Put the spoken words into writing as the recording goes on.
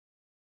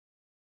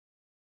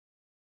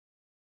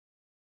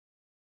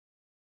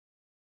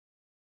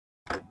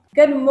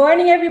Good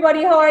morning,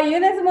 everybody. How are you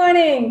this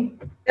morning?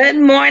 Good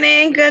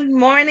morning. Good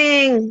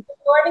morning. Good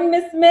morning,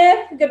 Miss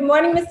Smith. Good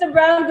morning, Mr.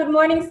 Brown. Good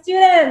morning,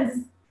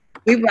 students.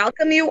 We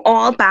welcome you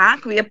all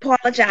back. We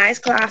apologize,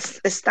 class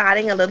is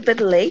starting a little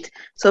bit late,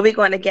 so we're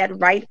going to get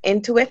right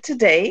into it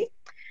today.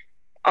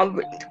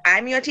 Um,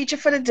 I'm your teacher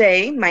for the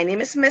day. My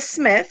name is Miss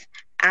Smith,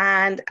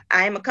 and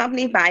I'm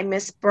accompanied by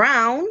Miss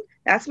Brown.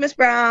 That's Miss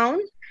Brown.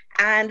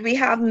 And we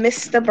have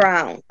Mr.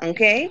 Brown,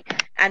 okay?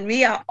 And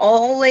we are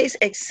always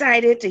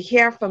excited to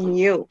hear from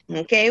you,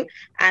 okay?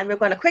 And we're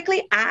going to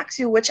quickly ask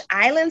you, which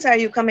islands are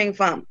you coming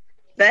from?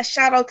 Let's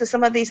shout out to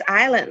some of these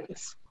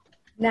islands.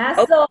 Oh,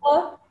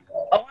 Nassau,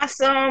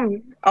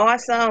 awesome.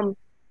 Awesome.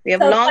 We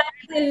have Long.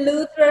 sometimes in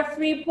Luther,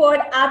 Freeport,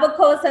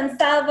 Abaco, San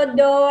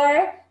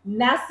Salvador,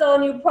 Nassau,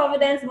 New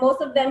Providence.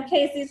 Most of them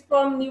cases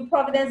from New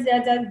Providence.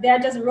 They're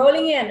just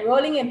rolling in,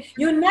 rolling in.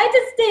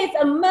 United States.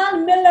 Amal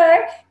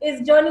Miller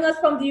is joining us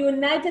from the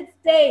United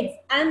States.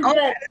 Oh, Angela.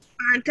 that is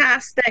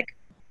fantastic.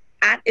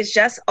 That is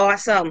just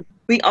awesome.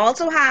 We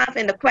also have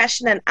in the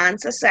question and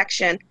answer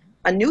section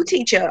a new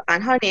teacher,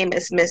 and her name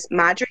is Miss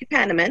Marjorie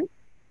Penniman.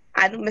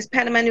 And Miss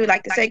Penniman, you would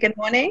like to say good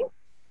morning?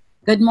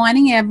 Good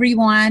morning,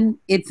 everyone.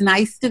 It's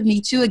nice to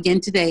meet you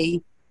again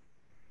today.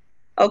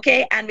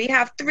 Okay, and we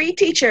have three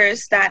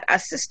teachers that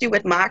assist you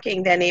with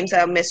marking. Their names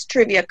are Miss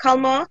Trivia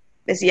Culmer,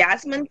 Miss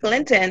Yasmin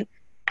Clinton,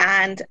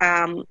 and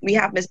we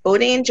have Miss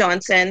Bodine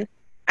Johnson.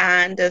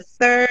 And the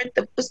third,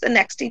 who's the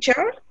next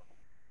teacher?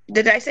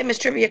 Did I say Miss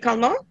Trivia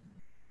Culmer?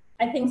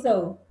 I think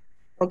so.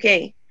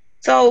 Okay,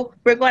 so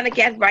we're going to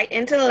get right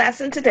into the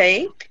lesson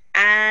today,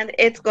 and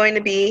it's going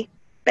to be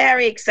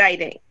very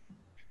exciting.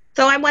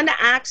 So I want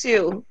to ask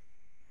you,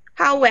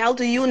 how well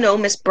do you know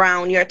Miss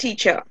Brown, your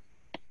teacher?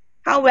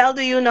 How well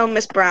do you know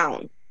Miss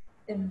Brown?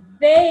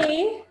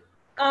 They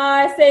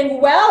are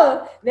saying,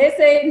 well, they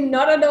say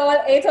not at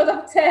all, 8 out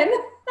of 10.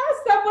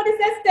 Somebody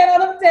says 10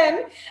 out of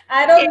 10.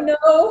 I Okay, don't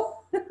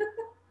know.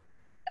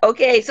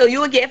 okay, so you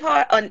would give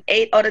her an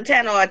 8 out of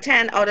 10 or a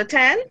 10 out of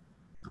 10?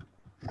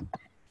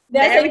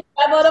 They're Very saying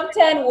 5 out of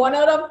 10, 1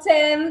 out of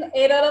 10,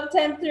 8 out of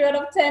 10, 3 out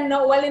of 10,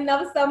 not well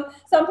enough.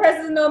 Some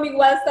persons know me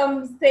well,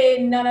 some say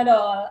none at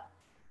all.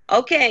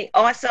 okay,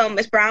 awesome.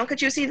 Miss Brown,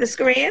 could you see the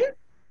screen?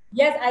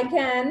 Yes, I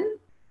can.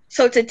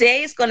 So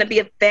today is going to be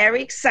a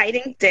very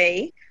exciting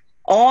day.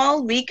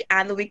 All week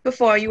and the week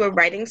before, you were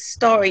writing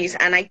stories,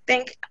 and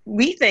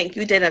we think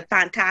you did a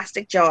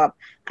fantastic job.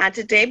 And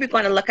today we're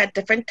going to look at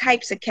different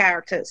types of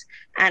characters.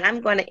 And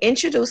I'm going to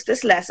introduce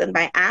this lesson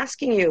by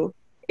asking you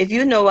if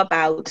you know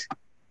about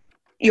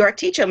your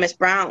teacher, Miss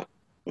Brown.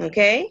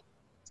 Okay?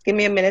 Give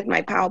me a minute,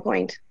 my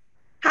PowerPoint.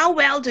 How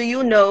well do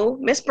you know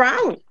Miss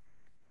Brown?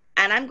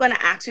 And I'm going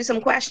to ask you some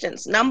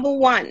questions. Number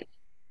one,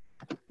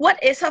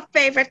 what is her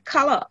favorite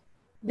color?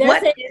 They're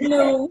What saying is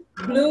blue,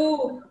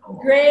 blue,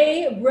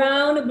 gray,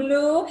 brown,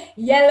 blue,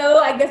 yellow.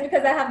 I guess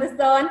because I have this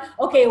on.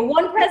 Okay,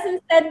 one person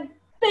said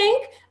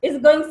pink is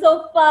going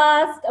so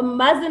fast.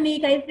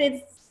 Mazanik, I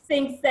think,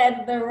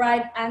 said the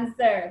right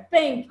answer.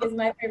 Pink is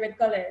my favorite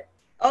color.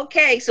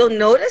 Okay, so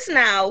notice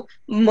now,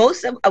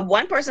 most of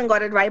one person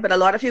got it right, but a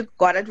lot of you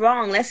got it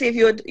wrong. Let's see if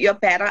you're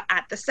better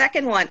at the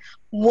second one.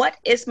 What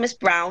is Miss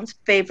Brown's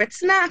favorite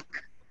snack?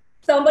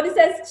 Somebody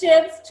says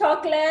chips,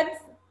 chocolates,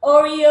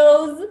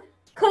 Oreos,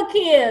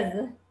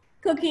 cookies.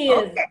 Cookies.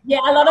 Okay, Yeah,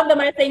 a lot of them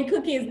are saying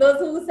cookies. Those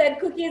who said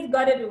cookies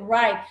got it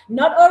right.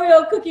 Not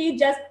Oreo cookie,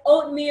 just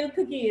oatmeal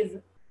cookies.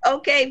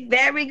 okay,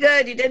 very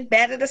good. You did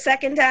better the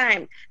second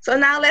time. So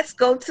now let's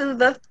go to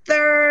the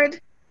third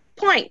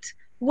point.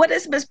 What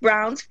is Miss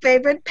Brown's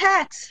favorite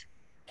pet?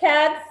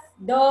 Cats,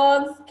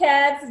 dogs,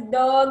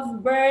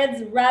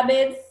 birds,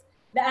 rabbits.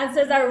 The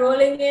answers are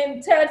rolling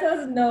in.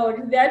 Turtles, no,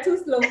 they're too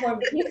slow for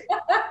me.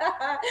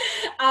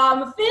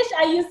 Fish,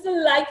 I used to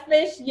like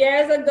fish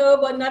years ago,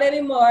 but not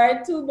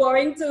anymore. Too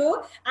boring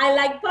too. I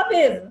like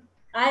puppies.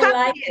 I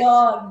like Puppies.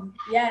 dogs.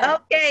 Yes.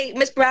 Okay,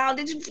 Miss Brown,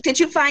 did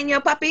you find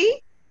your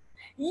puppy?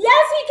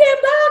 Yes, he came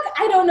back.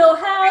 I don't know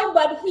how,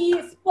 but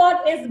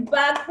Spot is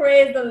back.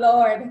 Praise the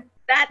Lord.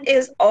 That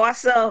is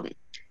awesome.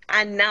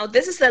 And now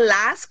this is the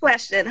last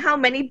question. How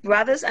many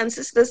brothers and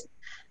sisters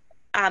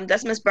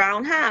does Miss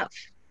Brown have?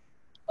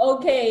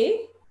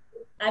 Okay.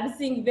 I'm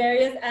seeing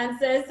various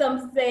answers.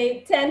 Some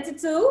say 10 to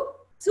 2.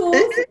 Two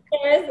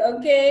sisters,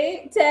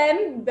 okay.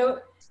 10.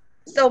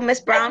 So Miss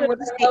Brown,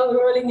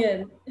 Rolling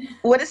in.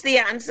 what is the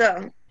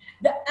answer?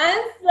 The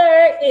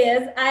answer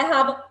is I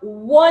have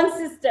one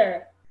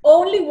sister.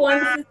 Only one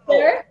Wow.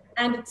 sister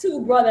and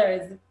two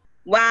brothers.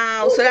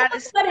 Wow. So that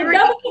is Got it. three.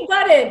 Dominic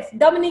got it.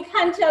 Dominic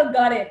Hanchel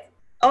got it.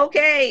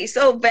 Okay,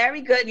 so very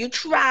good. You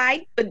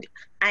tried, but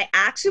I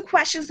asked you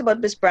questions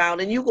about Miss Brown,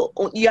 and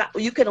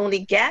you can only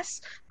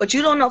guess, but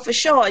you don't know for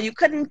sure. You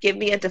couldn't give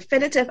me a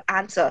definitive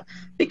answer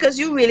because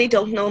you really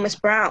don't know Miss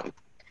Brown.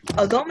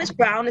 Although Miss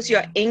Brown is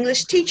your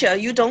English teacher,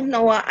 you don't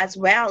know her as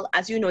well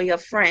as you know your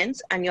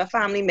friends and your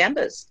family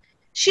members.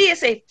 She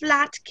is a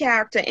flat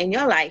character in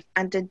your life,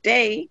 and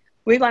today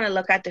we're going to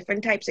look at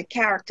different types of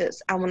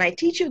characters. And when I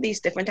teach you these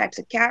different types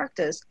of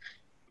characters,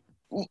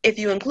 if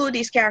you include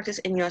these characters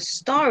in your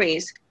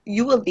stories,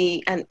 you will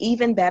be an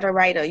even better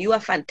writer. You are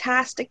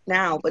fantastic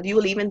now, but you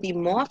will even be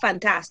more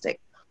fantastic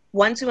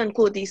once you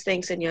include these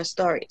things in your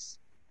stories.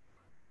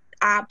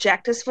 Our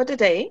objectives for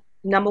today: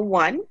 number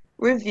 1,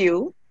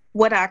 review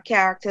what are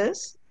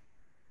characters.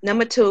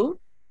 Number 2,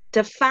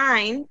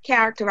 define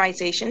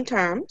characterization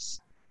terms.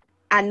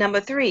 And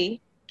number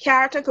 3,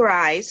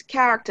 categorize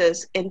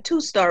characters in 2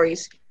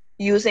 stories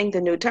using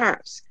the new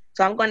terms.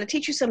 So I'm going to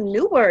teach you some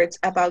new words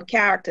about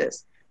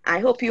characters. I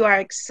hope you are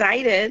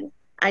excited.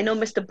 I know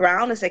Mr.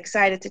 Brown is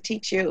excited to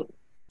teach you.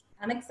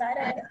 I'm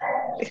excited.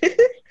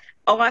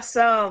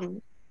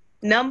 Awesome.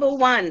 Number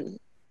 1,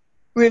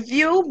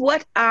 review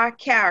what are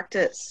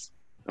characters.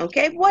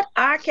 Okay, what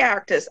are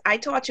characters? I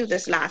taught you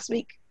this last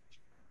week.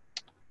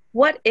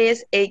 What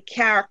is a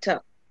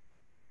character?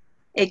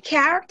 A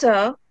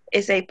character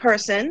is a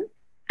person,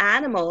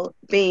 animal,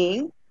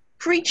 being,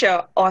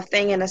 creature, or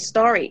thing in a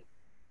story.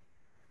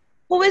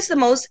 Who is the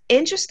most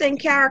interesting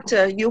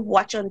character you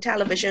watched on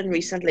television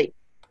recently?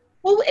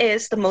 Who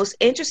is the most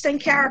interesting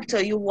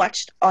character you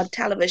watched on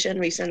television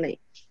recently?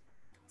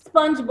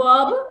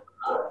 SpongeBob.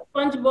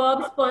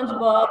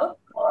 SpongeBob.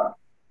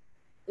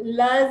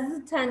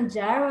 Luz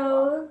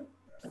Tanjaro.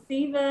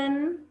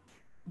 Steven.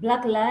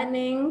 Black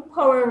Lightning.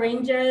 Power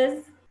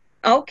Rangers.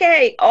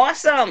 Okay,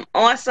 awesome,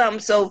 awesome.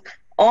 So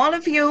all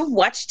of you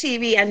watch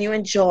TV and you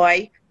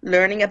enjoy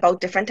learning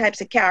about different types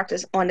of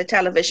characters on the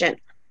television.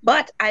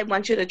 But I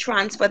want you to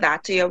transfer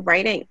that to your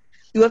writing.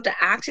 You have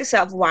to ask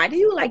yourself, why do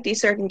you like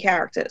these certain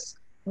characters?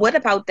 What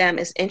about them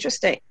is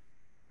interesting?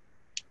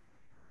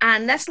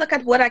 And let's look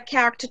at what are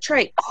character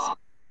traits.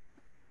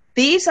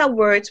 These are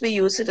words we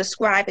use to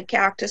describe a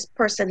character's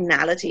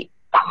personality.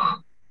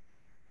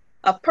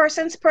 A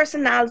person's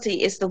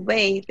personality is the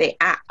way they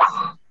act.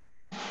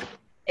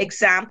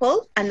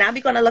 Example, and now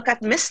we're going to look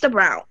at Mr.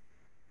 Brown.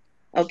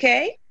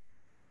 Okay?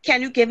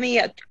 Can you give me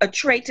a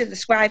trait to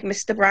describe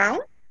Mr. Brown?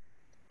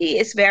 He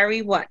is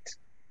very what?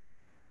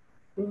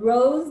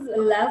 Rose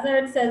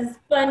Lazard says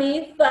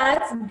funny,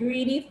 fat,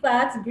 greedy,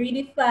 fat,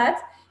 greedy,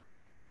 fat.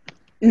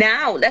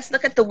 Now, let's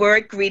look at the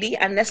word greedy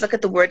and let's look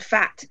at the word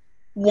fat.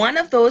 One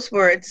of those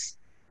words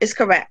is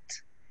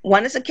correct.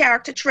 One is a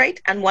character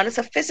trait and one is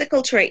a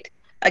physical trait.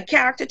 A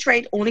character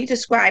trait only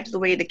describes the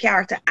way the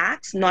character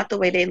acts, not the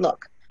way they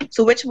look.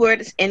 So which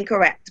word is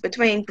incorrect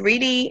between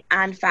greedy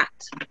and fat?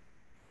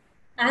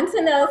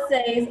 Antonell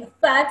says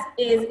fat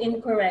is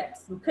incorrect.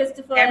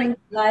 Christopher and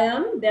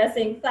Lion, they're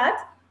saying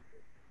fat.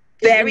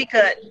 Very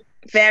good.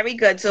 Very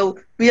good. So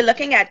we're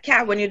looking at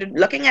when you're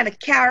looking at a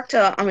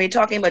character and we're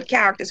talking about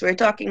characters, we're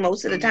talking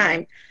most of the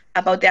time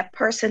about their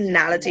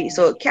personality.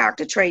 So a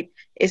character trait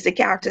is the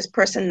character's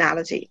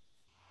personality.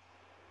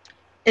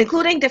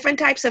 Including different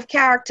types of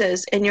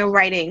characters in your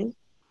writing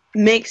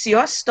makes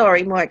your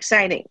story more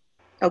exciting.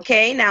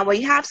 Okay, now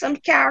we have some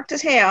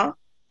characters here,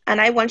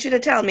 and I want you to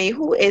tell me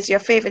who is your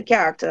favorite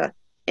character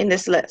in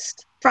this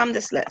list, from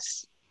this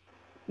list.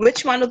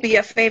 Which one will be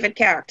your favorite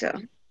character?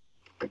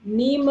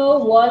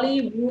 Nemo,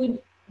 Wally,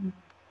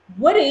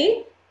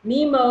 Woody,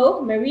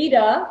 Nemo,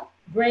 Merida,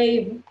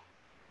 Brave,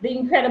 The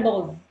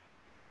Incredibles.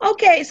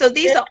 Okay, so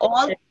these are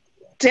all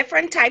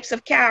different types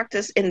of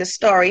characters in the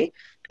story,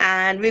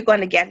 and we're going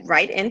to get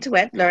right into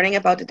it, learning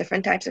about the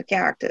different types of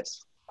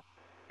characters.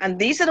 And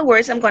these are the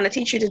words I'm going to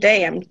teach you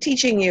today. I'm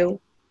teaching you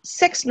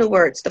 6 new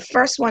words. The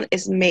first one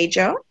is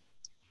major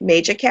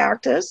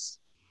characters,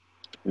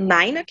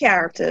 minor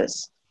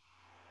characters,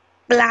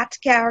 flat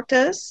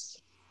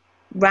characters,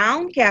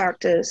 round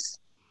characters,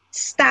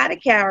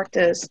 static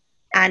characters,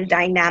 and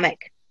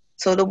dynamic.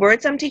 So the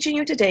words I'm teaching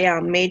you today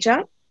are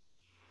major,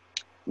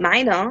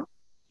 minor,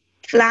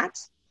 flat,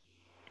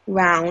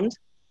 round,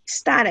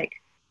 static,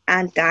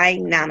 and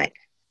dynamic.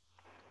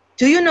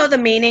 Do you know the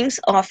meanings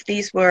of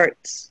these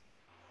words?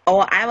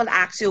 Or I will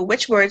ask you,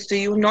 which words do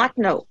you not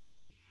know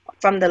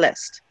from the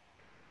list?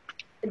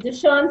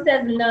 Deshaun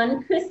says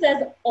none. Chris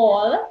says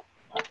all.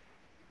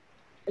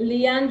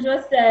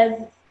 Leandra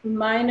says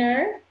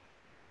minor,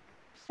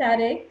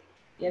 static.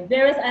 Yeah,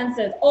 various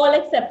answers. All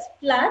except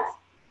flat.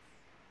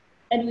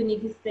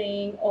 Edwinique is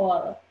saying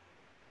all.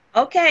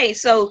 Okay,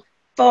 so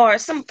for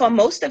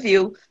most of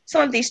you,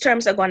 some of these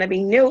terms are going to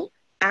be new,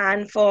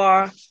 and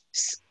for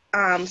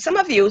some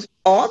of you,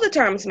 all the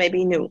terms may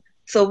be new.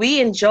 So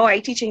we enjoy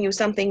teaching you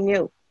something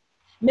new.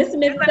 Miss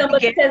Smith,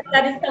 somebody says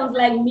that it sounds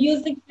like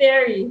music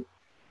theory.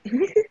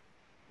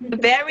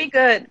 Very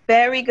good,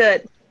 very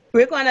good.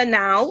 We're going to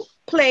now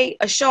play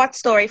a short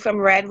story from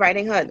Red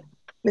Riding Hood.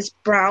 Miss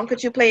Brown,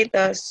 could you play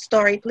the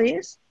story,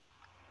 please?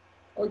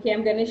 Okay,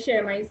 I'm going to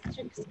share my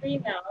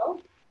screen now.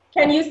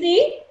 Can you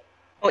see?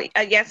 Oh,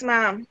 yes,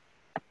 ma'am.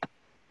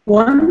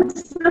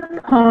 Once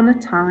upon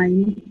a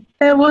time,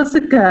 there was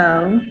a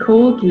girl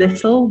called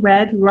Little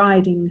Red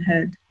Riding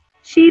Hood.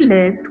 She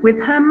lived with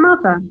her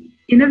mother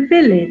in a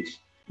village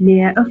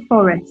near a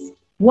forest.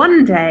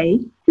 One day,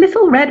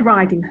 Little Red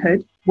Riding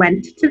Hood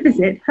went to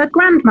visit her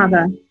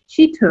grandmother.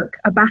 She took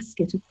a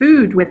basket of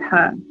food with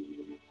her.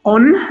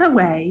 On her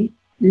way,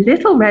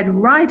 Little Red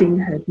Riding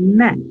Hood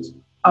met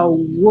a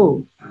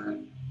wolf.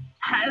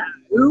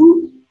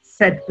 "Hello,"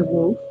 said the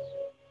wolf.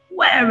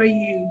 Where are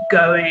you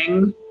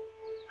going?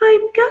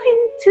 I'm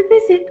going to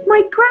visit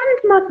my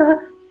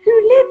grandmother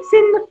who lives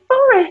in the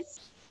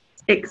forest,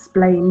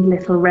 explained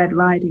Little Red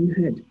Riding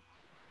Hood.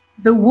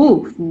 The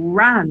wolf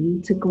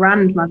ran to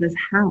grandmother's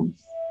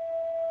house.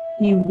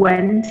 He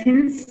went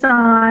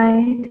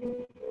inside,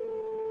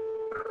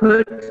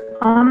 put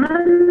on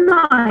a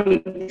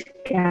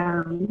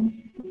nightgown,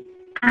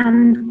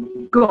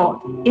 and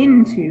got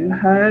into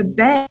her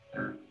bed.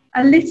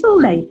 A little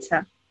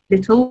later,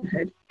 Little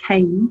Hood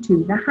came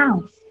to the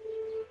house.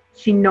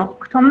 She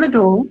knocked on the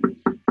door,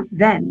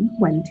 then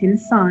went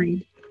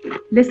inside.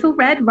 Little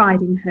Red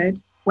Riding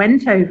Hood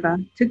went over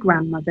to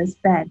grandmother's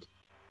bed.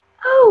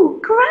 Oh,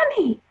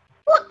 Granny,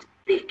 what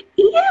big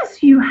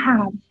ears you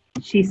have,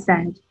 she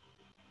said.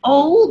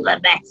 All the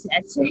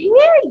better to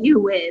hear you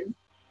with,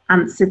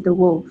 answered the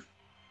wolf.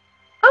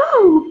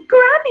 Oh,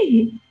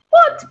 Granny,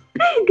 what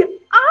big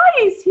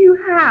eyes you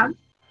have,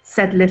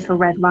 said Little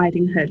Red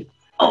Riding Hood.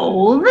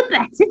 All the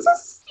better to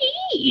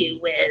see you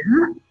with,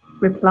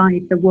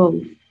 replied the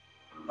wolf.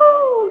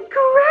 Oh,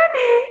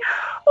 Granny,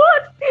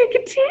 what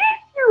big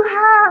teeth you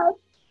have,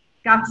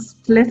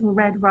 gasped Little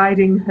Red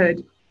Riding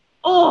Hood.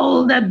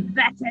 All the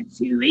better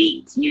to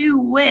eat you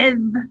with,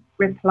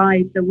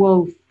 replied the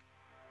wolf.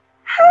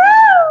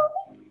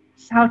 Help!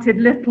 Shouted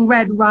Little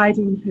Red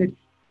Riding Hood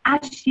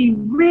as she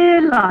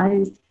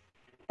realized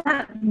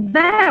that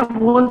there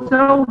was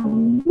a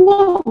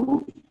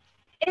wolf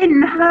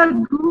in her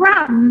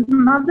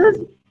grandmother's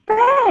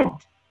bed.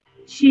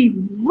 She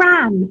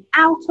ran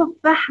out of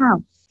the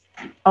house.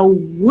 A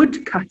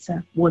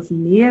woodcutter was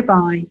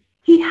nearby.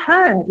 He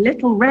heard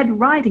Little Red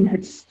Riding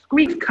Hood's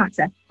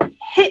cutter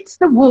hit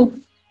the wolf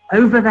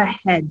over the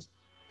head.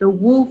 The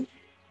wolf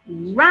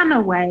ran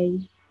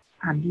away,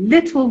 and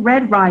Little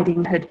Red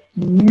Riding Hood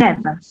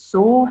never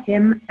saw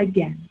him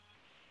again.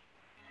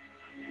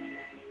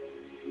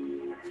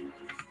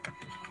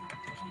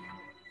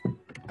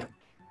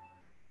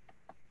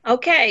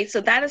 Okay,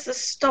 so that is a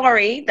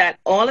story that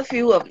all of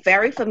you are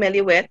very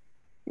familiar with,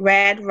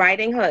 Red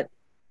Riding Hood.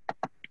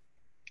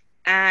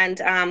 And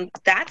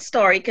that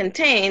story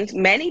contains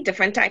many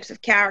different types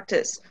of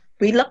characters.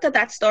 We looked at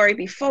that story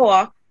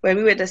before when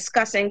we were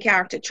discussing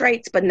character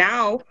traits, but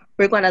now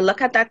we're going to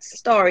look at that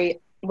story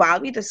while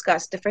we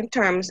discuss different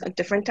terms and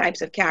different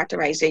types of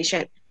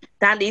characterization.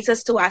 That leads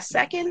us to our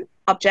second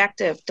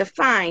objective,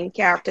 define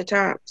character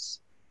terms.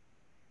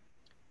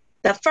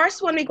 The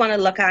first one we're going to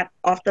look at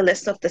off the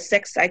list of the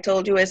 6 I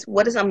told you is,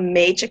 what is a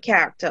major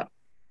character?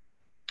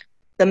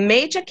 The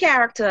major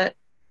character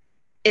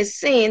is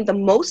seen the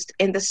most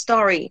in the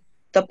story.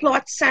 The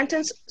plot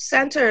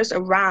centers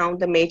around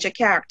the major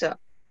character.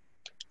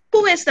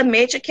 Who is the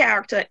major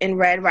character in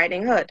Red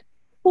Riding Hood?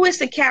 Who is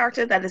the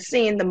character that is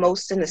seen the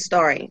most in the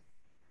story?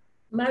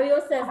 Mario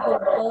says the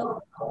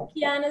wolf.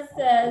 Kiana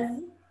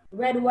says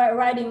Red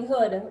Riding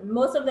Hood.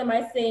 Most of them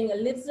are saying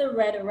Little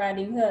Red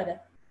Riding Hood.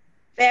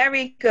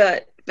 Very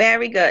good,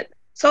 very good.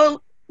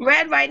 So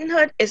Red Riding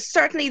Hood is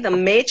certainly the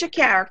major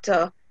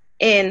character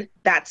in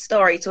that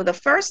story. So the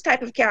first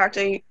type of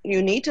character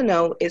you need to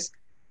know is,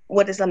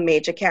 what is a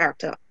major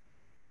character?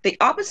 The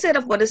opposite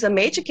of what is a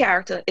major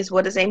character is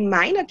what is a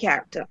minor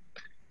character.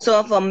 So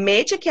if a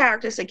major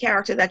character is a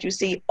character that you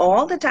see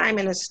all the time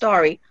in a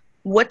story,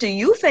 what do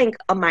you think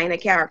a minor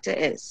character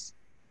is?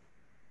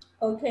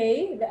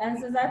 Okay, the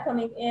answers are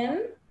coming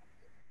in.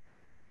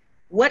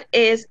 What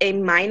is a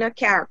minor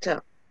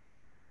character?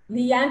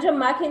 Leandra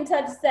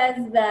McIntosh says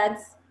that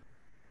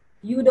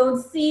you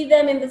don't see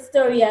them in the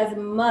story as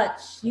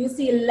much. You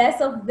see less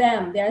of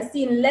them. They are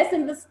seen less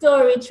in the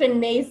story,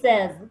 Trinae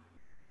says.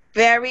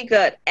 Very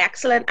good.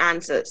 Excellent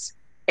answers.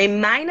 A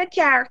minor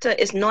character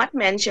is not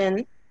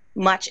mentioned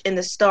much in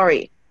the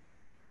story.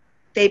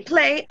 They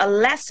play a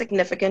less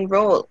significant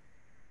role.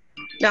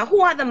 Now,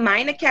 who are the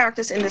minor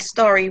characters in the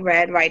story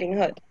Red Riding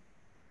Hood?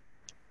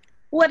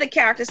 Who are the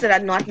characters that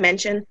are not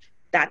mentioned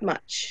that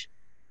much?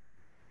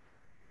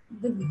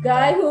 The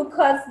guy who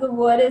cuts the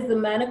wood is the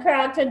minor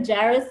character,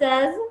 Jarrah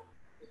says.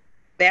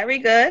 Very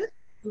good.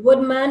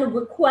 Woodman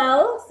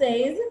Raquel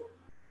says.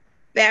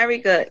 Very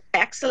good.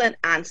 Excellent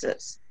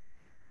answers.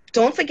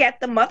 Don't forget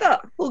the mother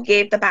who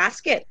gave the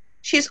basket.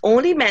 She's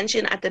only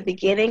mentioned at the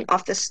beginning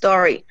of the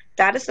story.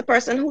 That is the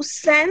person who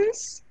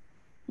sends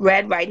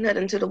Red Riding Hood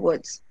into the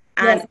woods.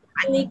 Yes,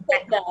 and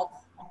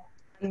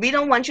we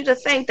don't want you to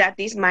think that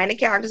these minor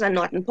characters are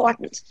not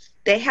important.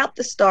 They help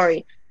the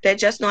story. They're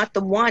just not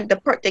the one,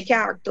 the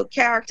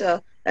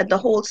character that the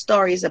whole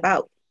story is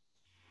about.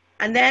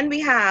 And then we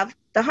have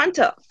the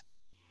hunter.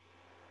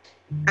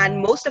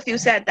 And most of you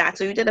said that,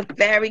 so you did a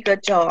very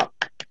good job.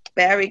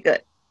 Very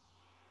good.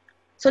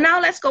 So now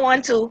let's go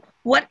on to,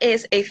 what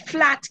is a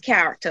flat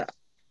character?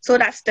 So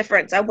that's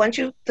different. I want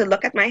you to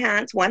look at my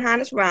hands. One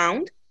hand is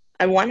round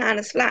and one hand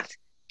is flat.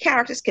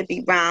 Characters can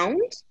be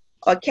round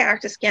or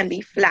characters can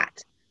be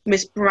flat.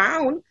 Miss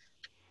Brown,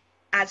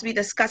 as we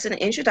discussed in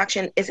the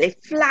introduction, is a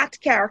flat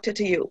character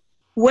to you.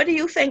 What do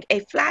you think a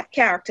flat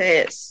character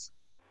is?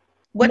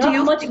 What do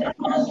you think?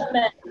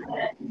 Development.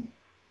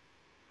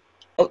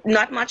 Oh,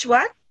 not much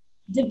what?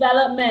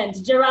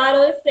 development.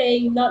 Gerardo is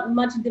saying not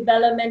much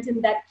development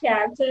in that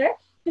character.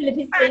 Philip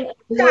is saying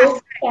a low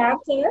Fantastic.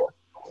 character.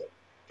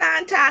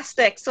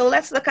 Fantastic. So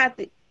let's look at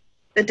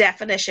the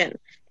definition.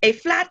 A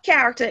flat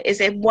character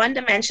is a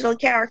one-dimensional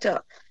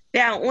character.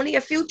 There are only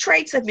a few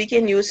traits that we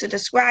can use to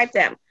describe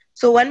them.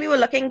 So when we were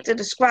looking to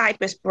describe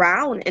Miss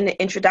Brown in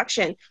the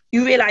introduction,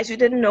 you realize you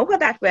didn't know her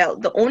that well.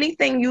 The only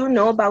thing you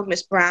know about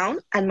Miss Brown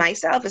and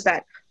myself is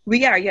that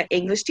we are your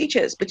English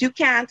teachers, but you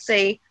can't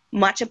say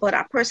much about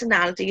our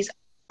personalities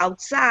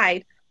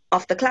outside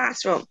of the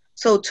classroom.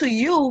 So to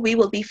you, we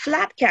will be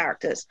flat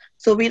characters.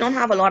 So we don't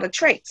have a lot of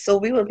traits. So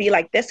we will be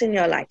like this in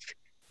your life.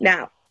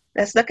 Now,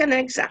 let's look at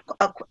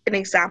an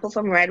example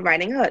from Red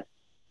Riding Hood.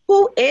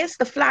 Who is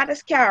the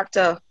flattest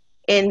character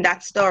in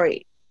that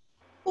story?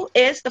 Who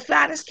is the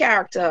flattest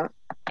character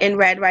in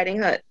Red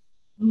Riding Hood?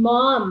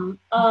 Mom.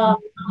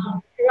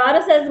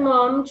 Gerardo says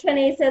mom.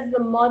 Trene says the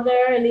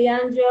mother.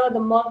 Leandro, the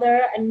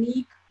mother.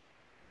 Anik,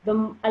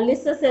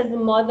 Alyssa says the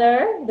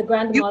mother, the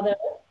grandmother.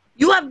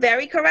 You are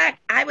very correct.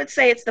 I would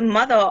say it's the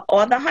mother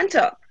or the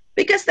hunter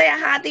because they are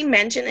hardly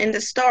mentioned in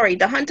the story.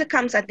 The hunter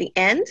comes at the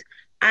end,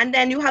 and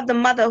then you have the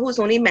mother who's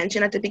only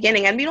mentioned at the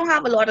beginning. And we don't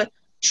have a lot of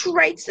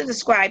traits to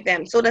describe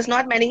them. So there's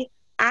not many.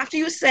 After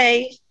you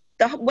say,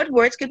 what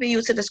words could be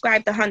used to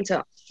describe the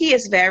hunter? He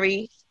is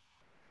very,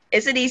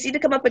 is it easy to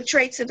come up with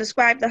traits to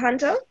describe the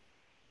hunter?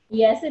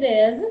 Yes, it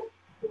is.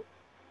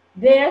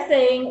 They're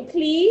saying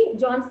Clee,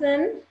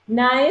 Johnson,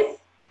 nice,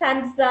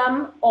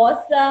 handsome,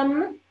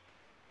 awesome,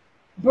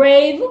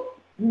 brave,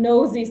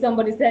 nosy.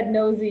 Somebody said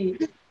nosy.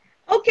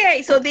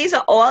 Okay, so these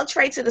are all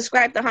traits to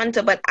describe the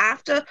hunter, but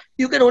after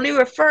you can only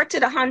refer to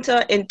the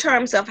hunter in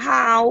terms of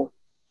how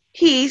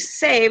he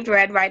saved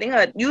Red Riding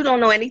Hood. You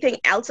don't know anything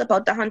else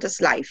about the hunter's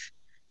life.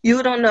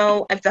 You don't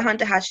know if the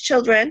hunter has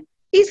children.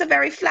 He's a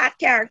very flat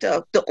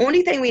character. The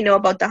only thing we know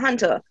about the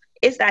hunter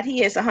is that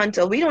he is a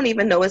hunter. We don't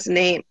even know his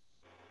name.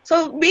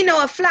 So we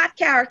know a flat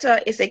character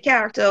is a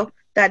character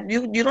that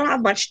you don't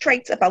have much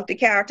traits about the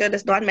character.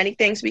 There's not many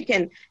things we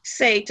can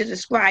say to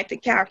describe the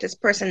character's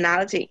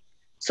personality.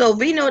 So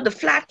we know the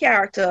flat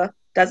character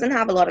doesn't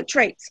have a lot of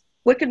traits.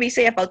 What could we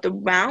say about the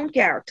round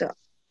character?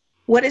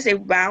 What is a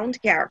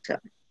round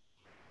character?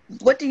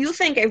 What do you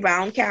think a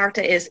round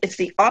character is? It's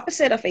the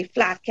opposite of a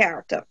flat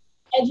character.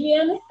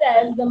 Adrian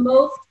says the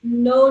most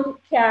known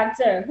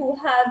character who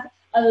has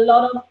a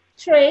lot of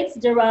traits,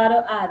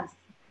 Gerardo adds.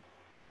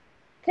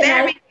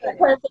 Can I say a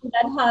person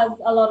that has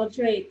a lot of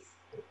traits?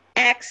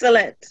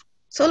 Excellent.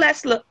 So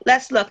let's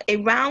look. A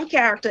round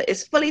character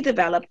is fully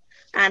developed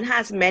and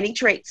has many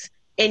traits.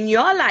 In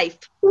your life,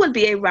 who would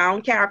be a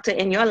round character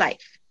in your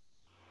life?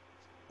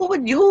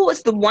 Who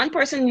is the one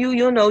person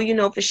you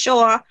know for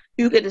sure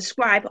you could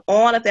describe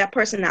all of their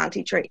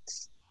personality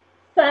traits?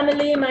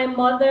 Family, my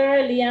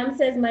mother. Liam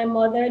says my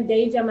mother.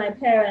 Deja, my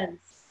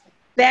parents.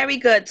 Very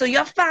good. So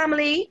your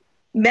family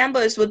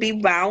members would be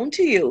round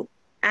to you.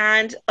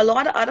 And a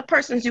lot of other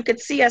persons, you could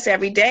see us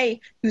every day.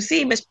 You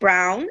see Miss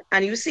Brown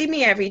and you see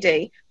me every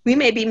day. We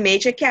may be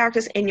major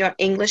characters in your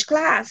English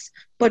class,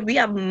 but we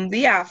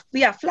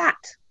are flat.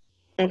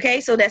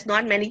 Okay, so there's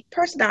not many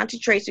personality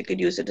traits you could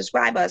use to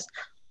describe us.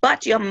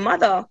 But your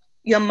mother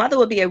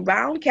will be a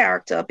round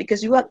character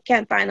because you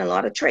can't find a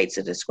lot of traits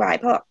to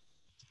describe her.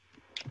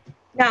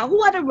 Now,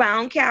 who are the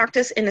round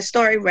characters in the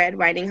story Red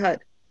Riding Hood?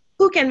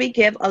 Who can we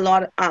give a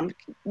lot of,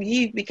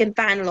 we can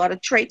find a lot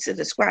of traits to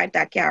describe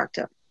that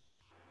character?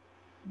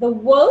 The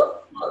wolf.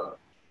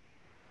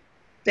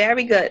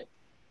 Very good.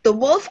 The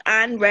wolf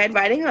and Red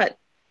Riding Hood.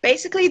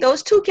 Basically,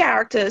 those two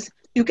characters,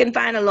 you can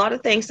find a lot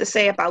of things to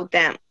say about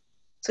them.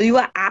 So you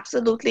are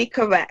absolutely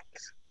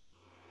correct.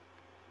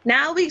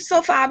 Now,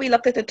 so far we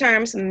looked at the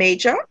terms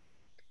major.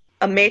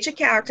 A major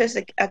character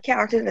is a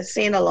character that's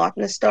seen a lot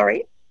in the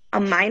story. A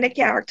minor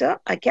character,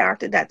 a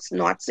character that's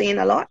not seen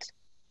a lot.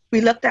 We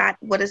looked at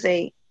what is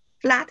a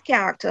flat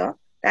character.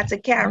 That's a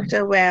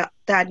character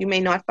that you may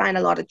not find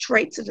a lot of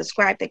traits to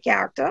describe the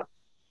character.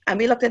 And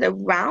we looked at a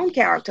round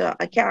character,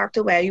 a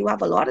character where you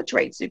have a lot of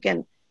traits you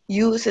can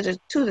use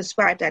to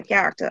describe that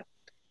character.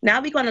 Now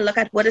we're going to look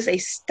at what is a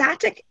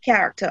static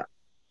character.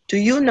 Do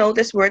you know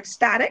this word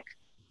static?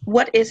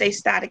 What is a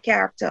static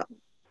character?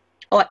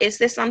 Or is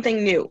this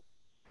something new?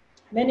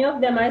 Many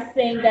of them are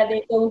saying that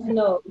they don't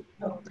know.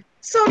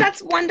 So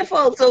that's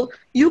wonderful. So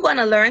you're going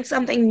to learn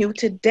something new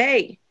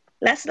today.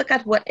 Let's look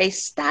at what a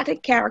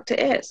static character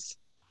is.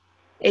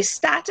 A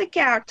static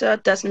character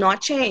does not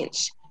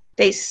change.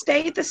 They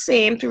stay the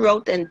same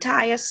throughout the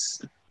entire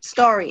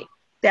story.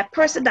 Their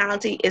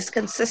personality is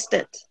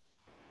consistent.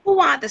 Who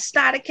are the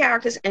static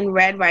characters in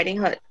Red Riding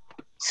Hood?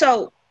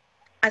 So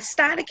a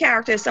static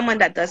character is someone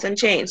that doesn't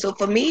change. So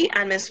for me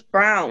and Miss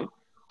Brown,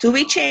 do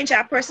we change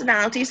our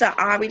personalities or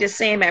are we the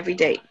same every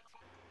day?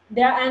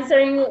 They're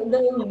answering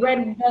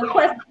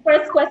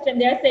first question.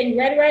 They're saying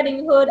Red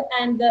Riding Hood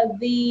and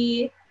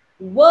the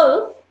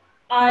wolf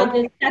are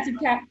the static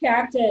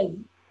characters.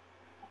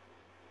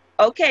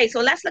 Okay, so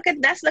let's look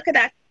at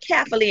that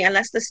carefully and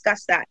let's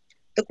discuss that.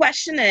 The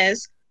question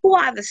is, who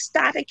are the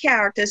static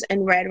characters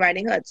in Red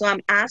Riding Hood? So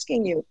I'm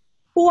asking you,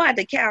 who are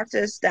the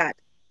characters that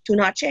do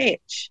not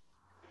change.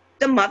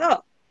 The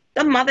mother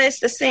is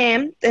the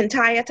same the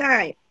entire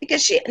time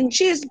because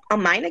she's a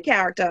minor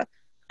character,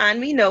 and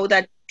we know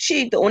that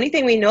the only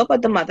thing we know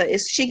about the mother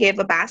is she gave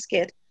a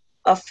basket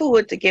of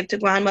food to give to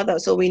grandmother,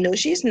 so we know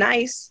she's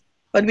nice,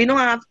 but we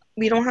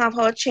don't have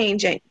her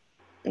changing.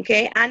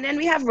 Okay, and then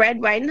we have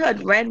Red Riding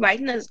Hood. Red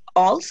Riding Hood is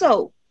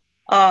also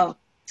a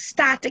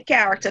static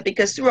character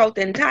because throughout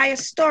the entire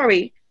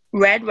story,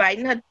 Red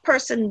Riding Hood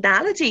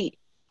personality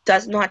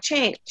does not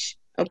change.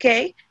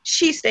 Okay,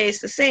 she stays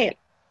the same.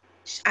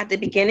 At the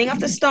beginning of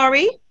the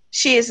story,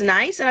 she is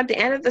nice, and at the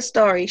end of the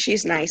story,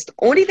 she's nice. The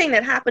only thing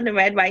that happened in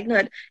Red Riding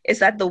Hood is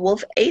that the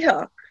wolf ate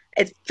her.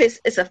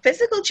 It's a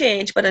physical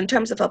change, but in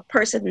terms of her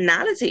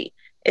personality,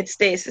 it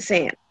stays the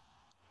same.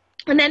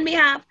 And then we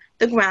have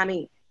the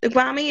Grammy. The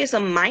Grammy is a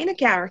minor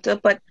character,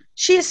 but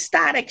she is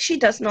static. She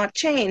does not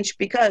change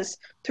because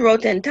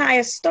throughout the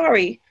entire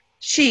story,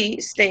 she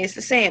stays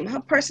the same.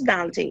 Her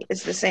personality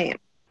is the same.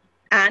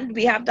 And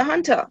we have the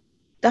Hunter.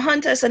 The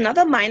Hunter is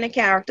another minor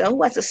character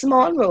who has a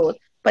small role,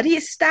 but he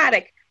is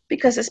static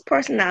because his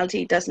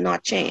personality does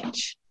not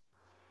change.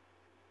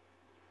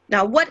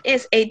 Now, what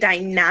is a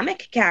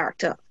dynamic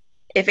character?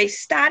 If a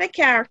static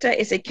character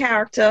is a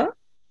character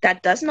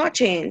that does not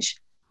change,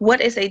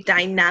 what is a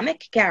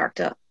dynamic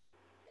character?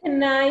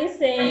 Can I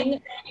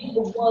sing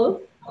the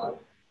wolf?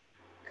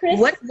 Chris?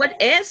 What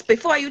is,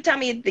 before you tell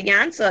me the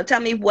answer, tell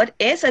me what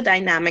is a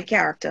dynamic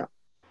character?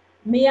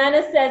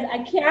 Miana says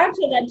a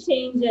character that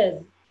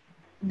changes.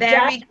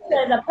 Very Jack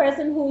says a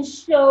person who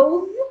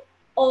shows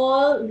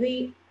all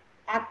the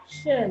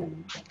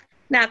action.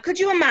 Now, could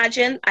you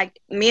imagine, like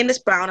me and Miss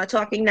Brown are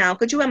talking now,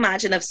 could you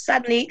imagine if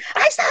suddenly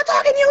I start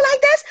talking to you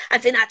like this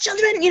and say, not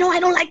children, I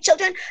don't like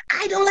children,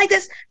 I don't like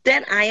this,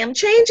 then I am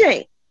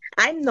changing.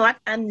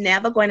 I'm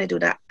never going to do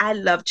that. I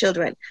love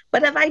children.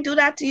 But if I do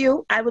that to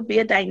you, I would be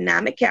a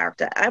dynamic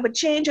character. I would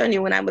change on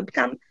you and I would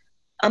become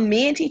a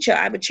mean teacher.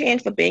 I would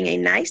change from being a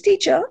nice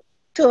teacher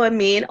to a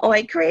mean or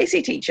a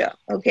crazy teacher,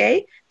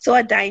 okay? So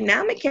a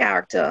dynamic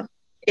character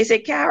is a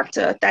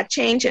character that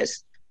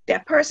changes.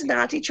 Their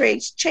personality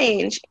traits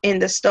change in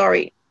the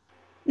story.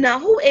 Now,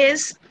 who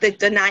is the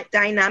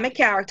dynamic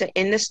character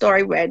in the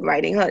story Red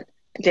Riding Hood?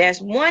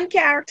 There's one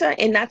character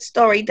in that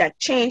story that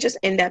changes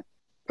in their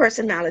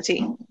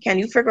personality. Can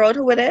you figure out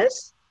who it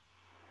is?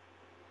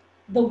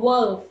 The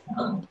wolf.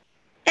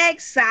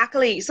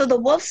 Exactly. So the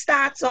wolf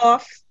starts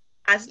off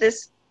as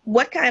this,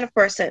 what kind of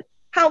person?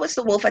 How is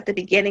the wolf at the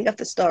beginning of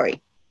the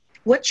story?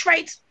 What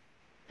traits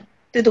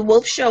did the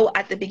wolf show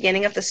at the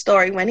beginning of the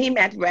story when he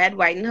met Red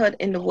Riding Hood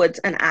in the woods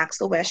and asked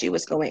her where she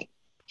was going?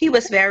 He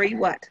was very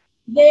what?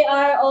 They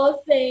are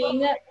all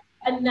saying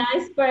a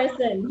nice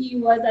person. He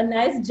was a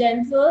nice,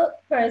 gentle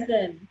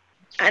person.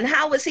 And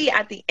how was he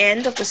at the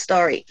end of the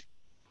story?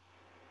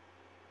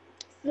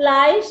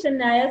 Sly,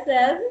 Shania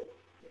says.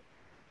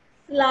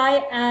 Sly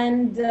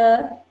and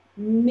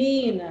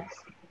mean.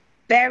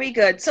 Very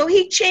good. So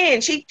he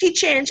changed. He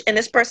changed in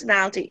his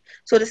personality.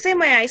 So the same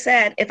way I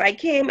said, if I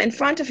came in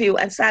front of you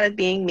and started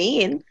being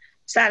mean,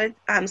 started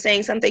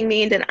saying something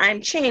mean, then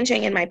I'm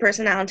changing in my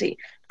personality.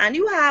 And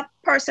you have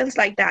persons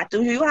like that.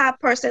 Do you have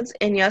persons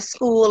in your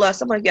school or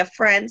some of your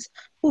friends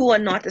who are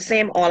not the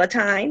same all the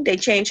time? They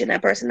change in their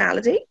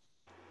personality?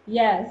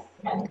 Yes.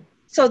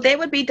 So they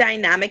would be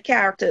dynamic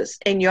characters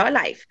in your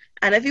life.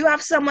 And if you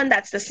have someone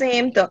that's the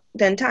same the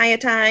entire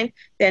time,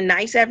 they're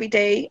nice every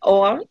day,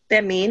 or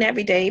they're mean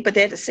every day, but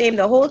they're the same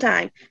the whole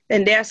time,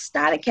 then they're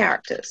static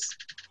characters.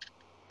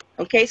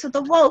 Okay, so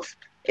the wolf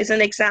is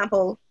an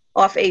example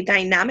of a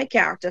dynamic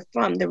character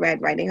from the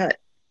Red Riding Hood.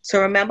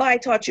 So remember I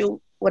taught you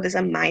what is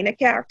a minor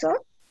character?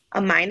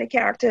 A minor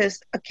character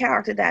is a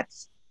character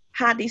that's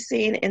hardly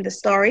seen in the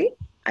story.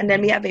 And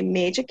then we have a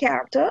major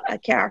character, a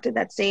character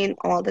that's seen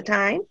all the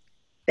time.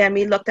 Then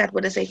we looked at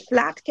what is a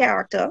flat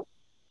character.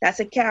 That's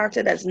a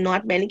character that's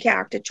not many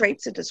character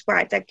traits to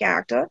describe that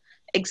character.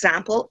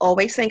 Example,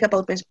 always think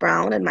about Miss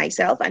Brown and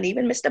myself and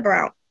even Mr.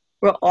 Brown.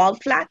 We're all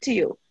flat to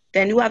you.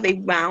 Then you have a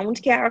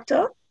round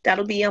character.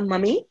 That'll be a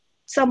mummy,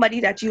 somebody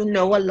that you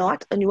know a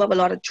lot and you have a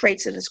lot of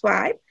traits to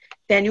describe.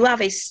 Then you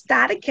have a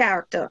static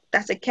character.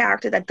 That's a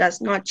character that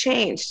does not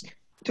change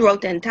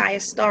throughout the entire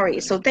story.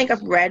 So think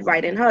of Red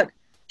Riding Hood.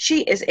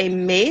 She is a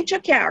major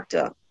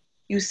character.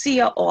 You see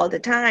her all the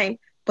time,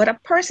 but her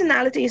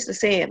personality is the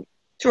same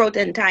throughout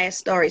the entire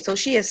story. So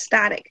she is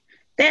static.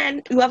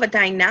 Then you have a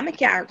dynamic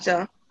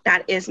character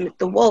that is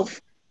the wolf.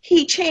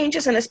 He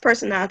changes in his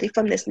personality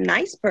from this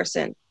nice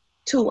person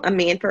to a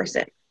mean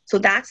person. So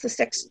that's the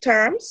 6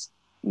 terms: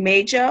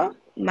 major,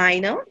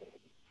 minor,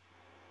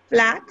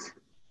 flat,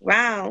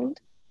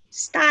 round,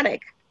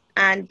 static,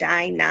 and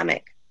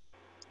dynamic.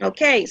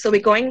 Okay, so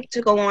we're going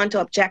to go on to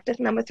objective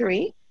number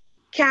 3.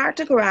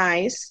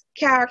 Categorize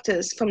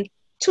characters from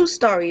 2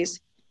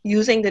 stories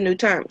using the new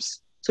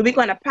terms. So we're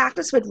going to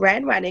practice with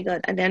Red Riding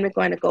Hood, and then we're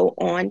going to go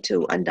on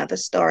to another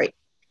story.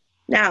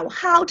 Now,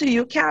 how do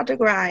you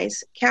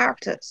categorize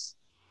characters?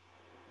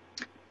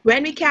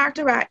 When we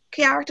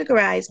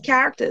categorize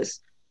characters,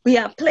 we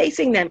are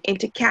placing them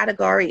into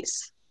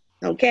categories.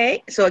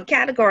 Okay, so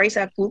categories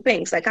are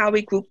groupings, like how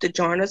we group the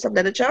genres of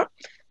literature.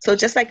 So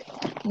just like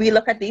we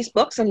look at these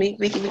books and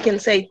we can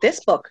say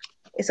this book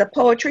is a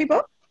poetry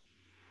book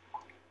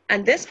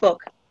and this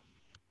book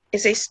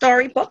is a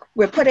storybook.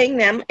 We're putting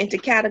them into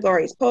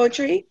categories: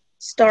 poetry,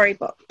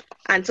 storybook.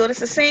 And so it's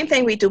the same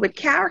thing we do with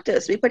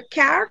characters. We put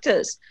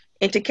characters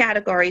into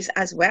categories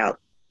as well.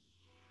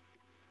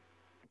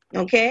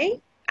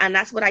 Okay? And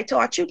that's what I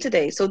taught you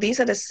today. So these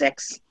are the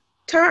 6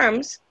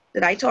 terms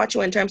that I taught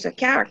you in terms of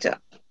character: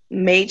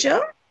 major,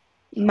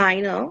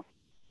 minor,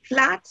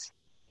 flat,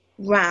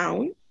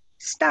 round,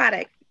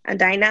 static, and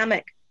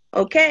dynamic.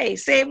 Okay,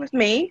 say it with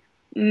me: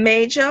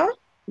 major,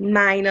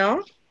 minor,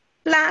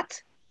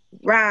 flat,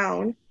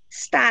 round,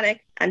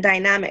 static, and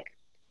dynamic.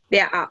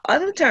 There are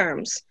other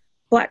terms,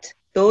 but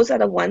those are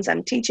the ones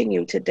I'm teaching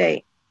you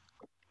today.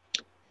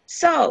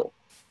 So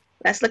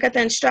let's look at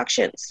the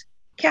instructions.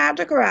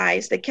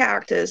 Categorize the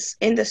characters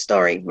in the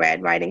story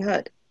Red Riding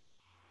Hood.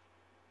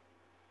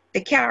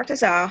 The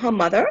characters are her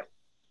mother.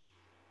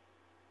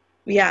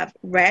 We have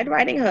Red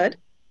Riding Hood,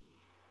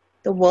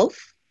 the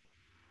wolf,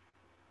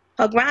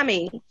 her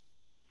Grammy,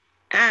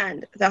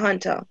 and the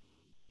hunter.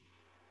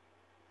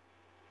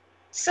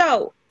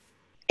 So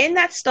in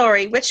that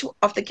story, which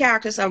of the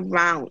characters are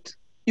round?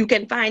 You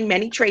can find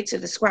many traits to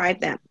describe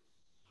them.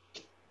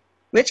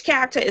 Which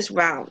character is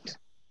round?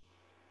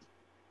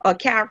 Or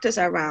characters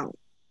are round?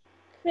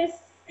 Chris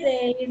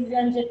says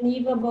and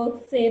Geneva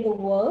both say the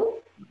wolf.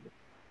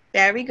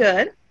 Very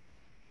good.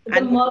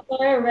 The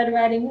mother, Red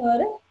Riding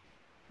Hood.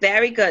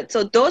 Very good.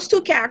 So those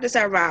 2 characters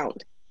are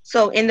round.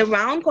 So in the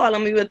round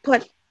column, we would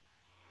put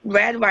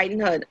Red Riding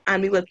Hood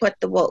and we would put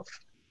the wolf.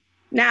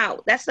 Now,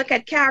 let's look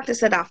at characters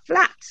that are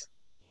flat.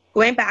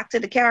 Going back to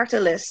the character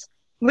list,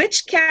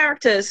 which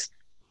characters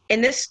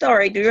in this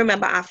story do you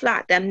remember are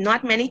flat? There are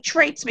not many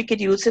traits we could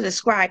use to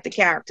describe the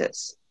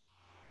characters.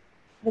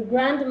 The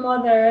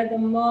grandmother, the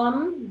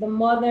mom, the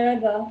mother,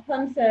 the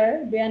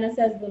hunter. Brianna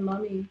says the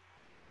mommy.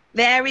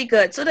 Very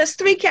good. So there's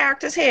 3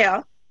 characters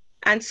here.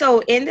 And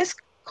so in this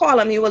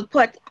column, you will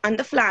put,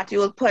 under flat, you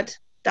will put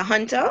the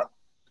hunter,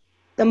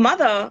 the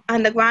mother,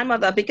 and the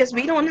grandmother, because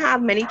we don't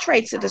have many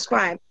traits to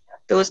describe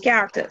those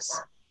characters.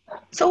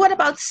 So what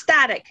about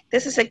static?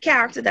 This is a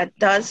character that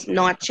does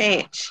not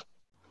change.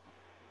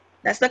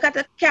 Let's look at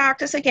the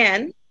characters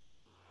again.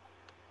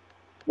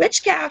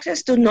 Which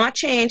characters do not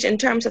change in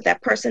terms of their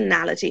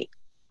personality?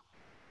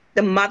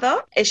 The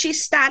mother, is she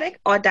static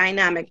or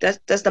dynamic?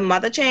 Does the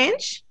mother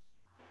change?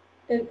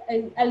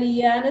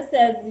 Aliana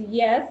says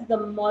yes, the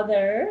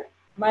mother.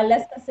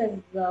 Marleska says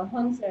the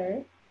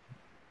hunter.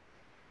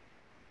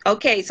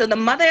 Okay, so the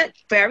mother,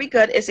 very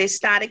good, is a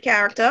static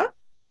character.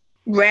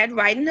 Red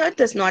Riding Hood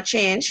does not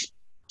change.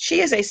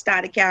 She is a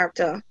static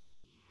character.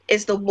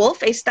 Is the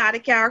wolf a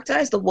static character?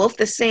 Is the wolf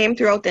the same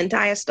throughout the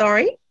entire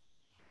story?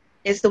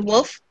 Is the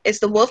wolf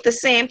the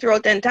same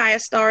throughout the entire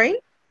story?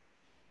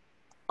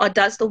 Or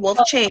does the wolf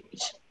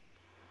change?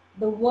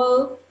 The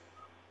wolf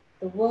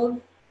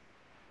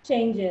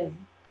changes.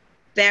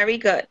 Very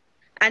good.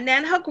 And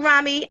then her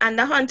Grammy and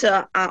the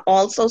hunter are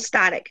also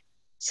static.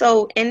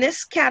 So in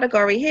this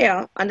category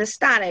here, under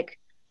static,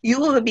 you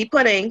will be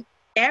putting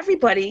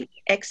everybody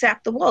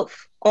except the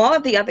wolf. All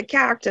of the other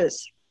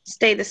characters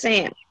stay the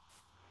same.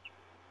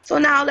 So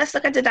now let's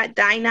look at the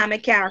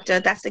dynamic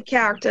character. That's the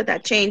character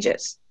that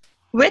changes.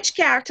 Which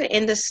character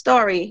in the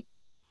story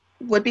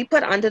would be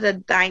put under the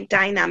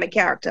dynamic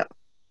character?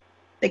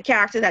 The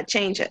character that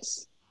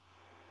changes.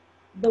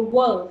 The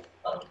wolf.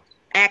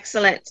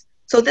 Excellent.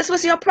 So this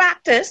was your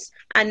practice,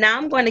 and now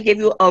I'm going to give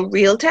you a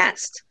real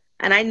test.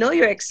 And I know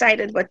you're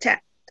excited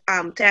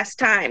about test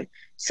time.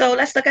 So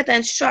let's look at the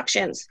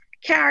instructions.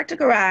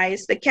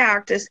 Categorize the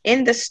characters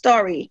in the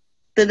story,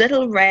 The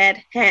Little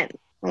Red Hen.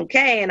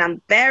 Okay, and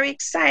I'm very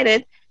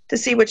excited to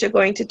see what you're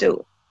going to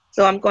do.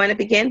 So I'm going to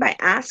begin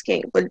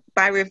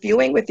by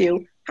reviewing with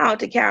you how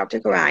to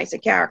categorize a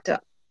character.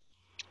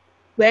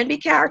 When we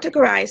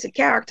categorize a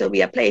character,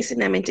 we are placing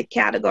them into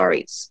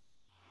categories.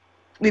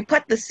 We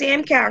put the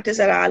same characters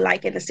that are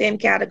alike in the same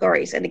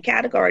categories, and the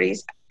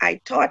categories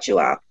I taught you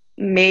are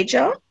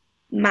major,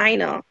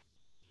 minor,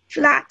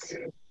 flat,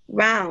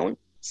 round,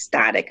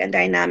 static, and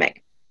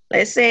dynamic.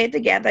 Let's say it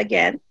together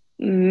again.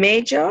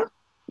 Major,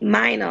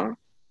 minor,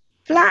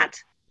 flat,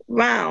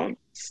 round,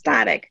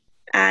 static,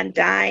 and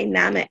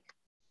dynamic.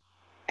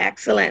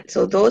 Excellent.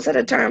 So those are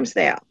the terms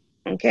there.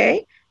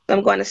 Okay. So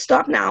I'm going to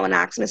stop now and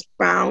ask Ms.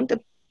 Brown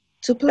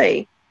to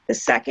play the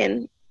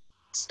second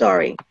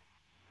story.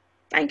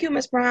 Thank you,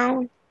 Ms.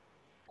 Brown.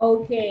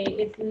 Okay,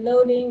 it's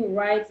loading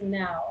right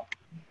now.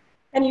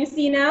 Can you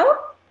see now?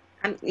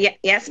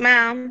 Yes,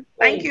 ma'am.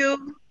 Thank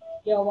you.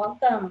 You're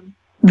welcome.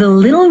 The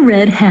Little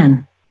Red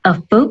Hen, a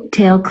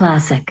folktale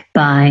classic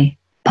by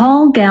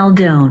Paul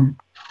Galdone.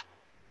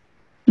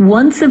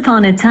 Once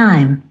upon a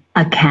time,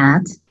 a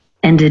cat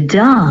and a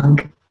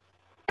dog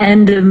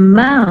and a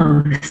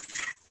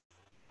mouse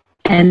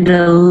and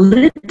a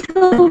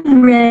little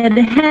red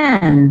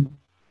hen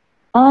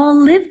all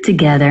lived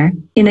together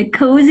in a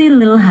cozy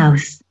little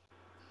house.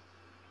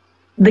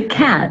 The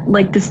cat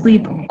liked to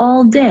sleep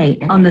all day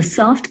on the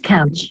soft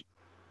couch.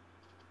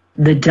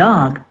 The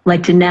dog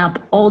liked to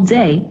nap all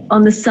day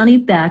on the sunny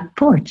back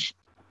porch.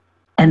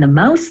 And the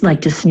mouse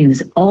liked to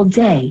snooze all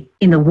day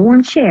in the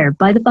warm chair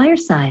by the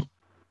fireside.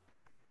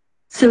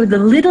 So the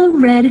little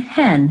red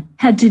hen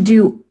had to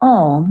do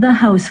all the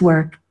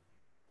housework.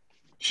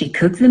 She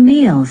cooked the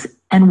meals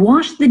and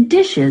washed the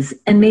dishes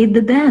and made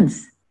the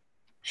beds.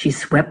 She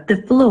swept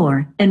the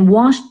floor and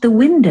washed the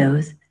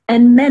windows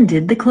and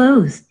mended the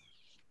clothes.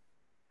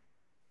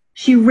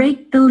 She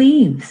raked the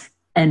leaves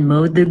and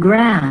mowed the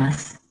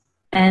grass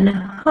and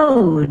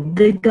hoed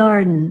the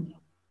garden.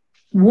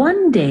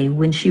 One day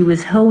when she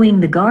was hoeing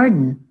the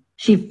garden,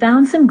 she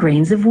found some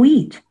grains of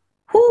wheat.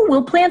 "Who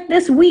will plant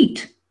this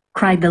wheat?"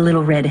 cried the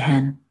little red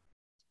hen.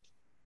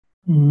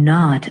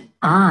 "Not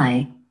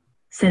I,"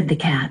 said the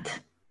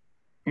cat.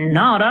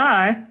 "Not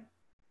I,"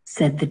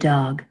 said the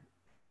dog.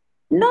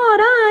 "Not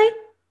I,"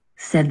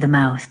 said the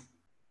mouse.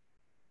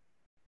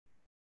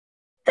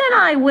 "Then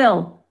I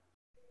will,"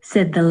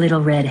 said the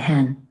little red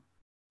hen.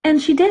 And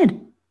she did.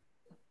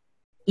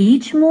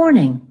 Each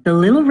morning, the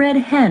little red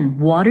hen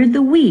watered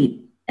the wheat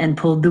and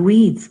pulled the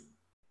weeds.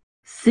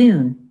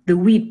 Soon, the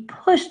wheat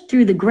pushed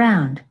through the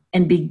ground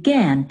and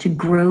began to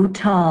grow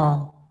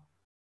tall.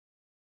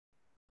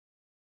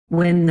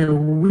 When the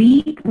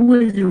wheat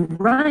was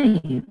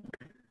ripe,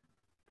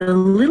 the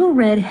little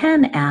red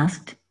hen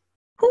asked,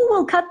 "Who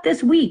will cut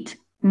this wheat?"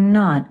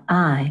 "Not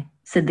I,"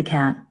 said the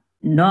cat.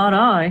 "Not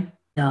I,"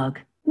 dog.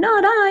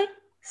 "Not I,"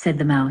 said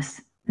the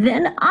mouse.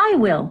 "Then I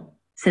will,"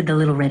 said the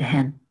little red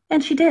hen,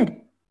 and she did.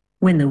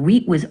 When the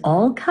wheat was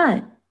all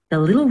cut, the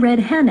little red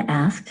hen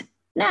asked,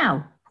 "Now,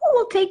 who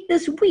will take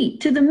this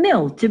wheat to the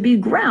mill to be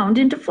ground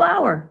into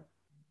flour?"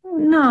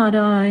 "Not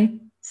I,"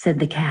 said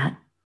the cat.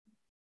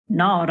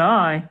 "Not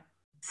I,"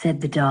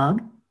 said the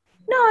dog.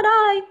 "Not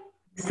I,"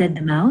 said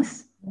the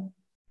mouse.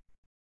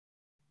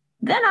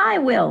 "Then I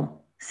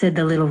will," said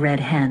the little red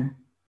hen,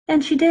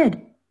 and she did.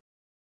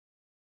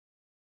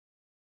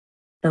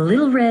 The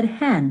little red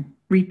hen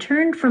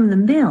returned from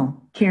the mill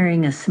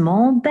carrying a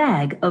small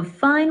bag of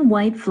fine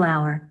white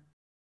flour.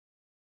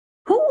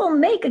 "Who will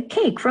make a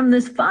cake from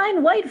this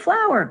fine white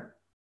flour?"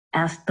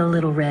 asked the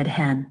little red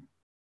hen.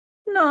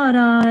 "Not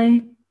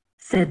I,"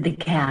 said the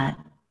cat.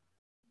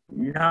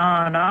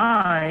 "Not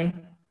I,"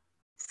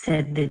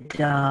 said the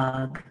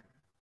dog.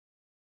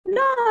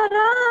 "Not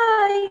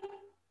I,"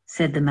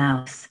 said the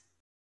mouse.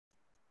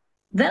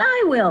 "Then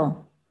I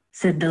will,"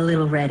 said the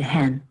little red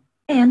hen,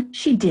 and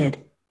she did.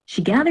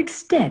 She gathered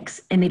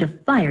sticks and made a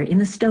fire in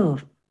the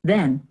stove.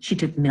 Then she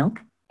took milk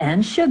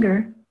and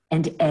sugar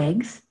and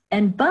eggs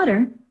and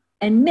butter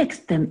and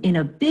mixed them in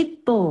a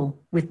big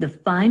bowl with the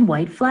fine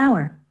white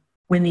flour.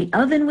 When the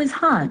oven was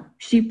hot,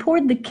 she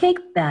poured the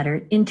cake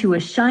batter into a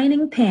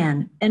shining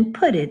pan and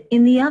put it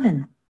in the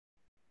oven.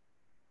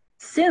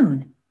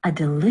 Soon, a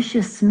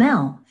delicious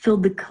smell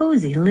filled the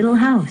cozy little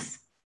house.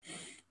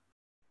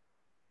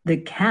 The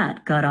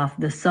cat got off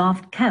the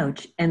soft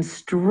couch and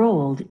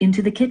strolled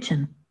into the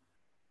kitchen.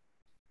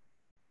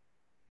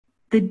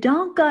 The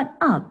dog got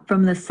up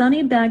from the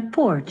sunny back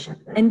porch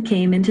and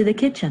came into the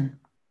kitchen.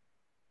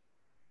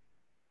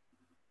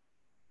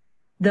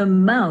 The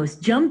mouse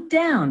jumped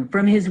down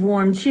from his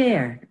warm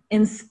chair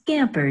and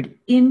scampered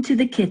into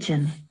the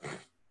kitchen.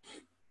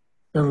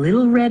 The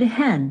little red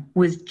hen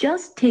was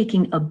just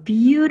taking a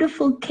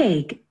beautiful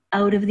cake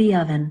out of the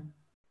oven.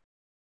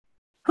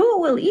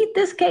 "Who will eat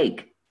this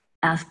cake?"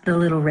 asked the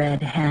little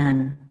red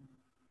hen.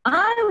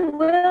 "I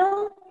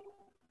will,"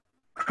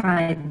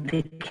 cried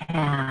the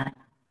cat.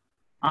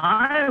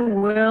 "I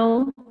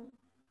will,"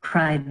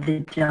 cried the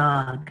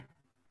dog.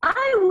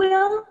 "I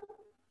will,"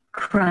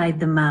 cried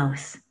the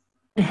mouse.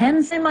 "The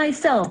hens and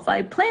myself,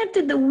 I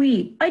planted the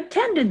wheat, I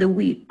tended the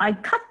wheat, I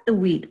cut the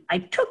wheat, I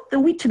took the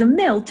wheat to the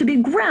mill to be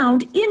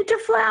ground into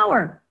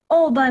flour.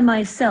 All by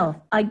myself,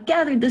 I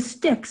gathered the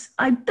sticks,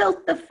 I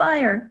built the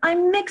fire, I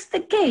mixed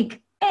the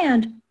cake,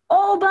 and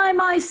all by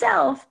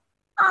myself,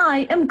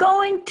 I am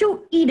going to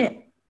eat it."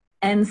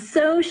 And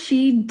so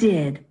she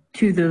did,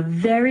 to the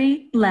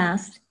very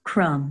last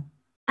crumb.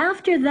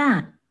 After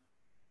that,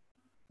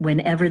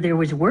 whenever there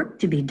was work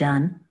to be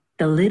done,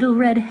 the little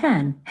red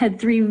hen had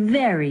 3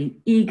 very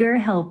eager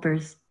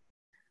helpers.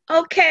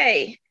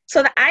 Okay,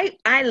 so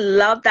I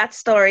love that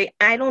story.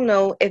 I don't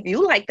know if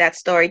you like that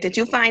story. Did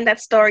you find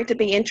that story to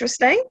be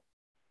interesting?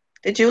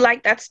 Did you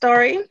like that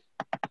story?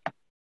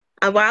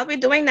 And while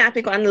we're doing that,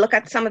 we're going to look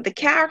at some of the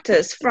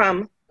characters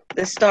from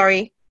the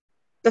story.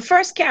 The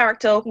first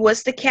character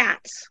was the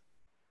cat.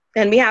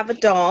 Then we have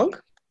a dog.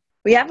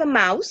 We have a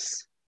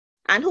mouse.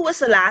 And who was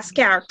the last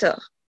character?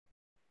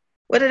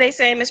 What did they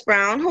say, Miss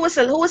Brown? Who was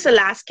the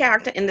last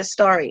character in the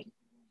story?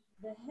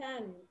 The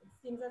hen. It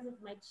seems as if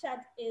my chat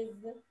is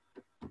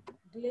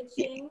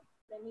glitching.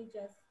 Let me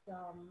just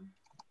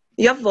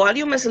Your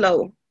volume is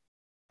low.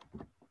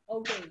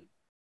 okay.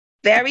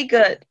 Very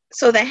good.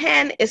 So the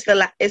hen is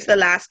the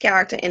last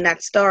character in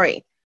that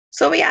story.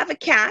 So we have a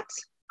cat,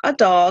 a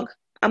dog,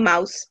 a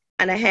mouse,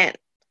 and a hen.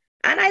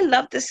 And I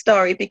love this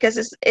story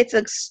because it's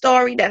a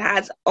story that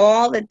has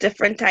all the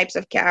different types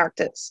of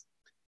characters.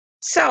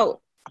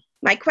 So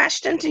my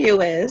question to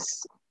you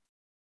is,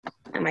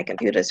 and my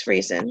computer's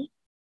freezing.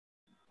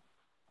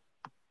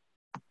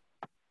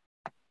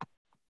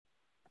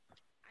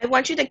 I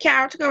want you to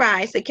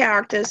categorize the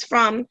characters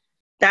from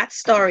that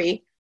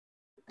story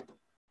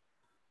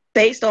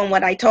based on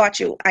what I taught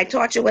you. I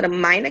taught you what a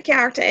minor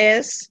character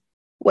is,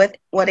 what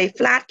a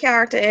flat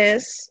character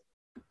is,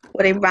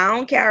 what a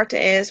round character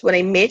is, what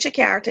a major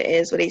character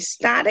is, what a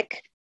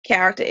static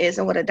character is,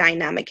 and what a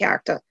dynamic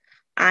character.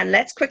 And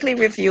let's quickly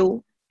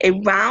review. A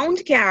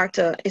round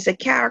character is a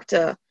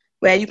character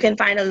where you can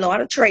find a lot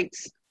of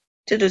traits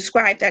to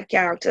describe that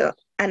character.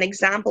 An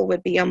example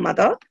would be your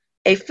mother.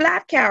 A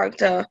flat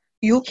character,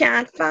 you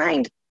can't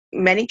find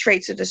many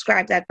traits to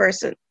describe that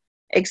person.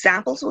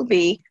 Examples will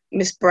be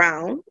Miss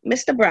Brown,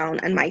 Mr. Brown,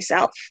 and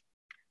myself.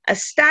 A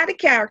static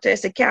character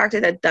is a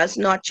character that does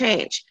not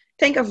change.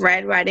 Think of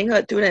Red Riding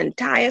Hood. Through the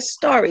entire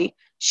story,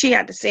 she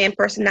had the same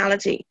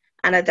personality.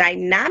 And a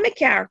dynamic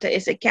character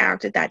is a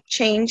character that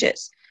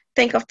changes.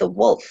 Think of the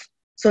wolf.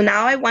 So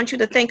now I want you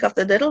to think of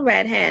the little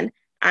red hen,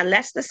 and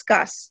let's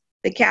discuss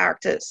the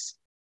characters.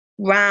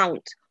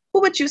 Round.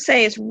 Who would you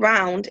say is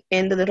round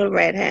in the little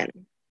red hen?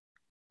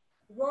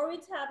 Rory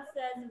Tapp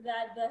says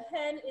that the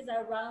hen is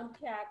a round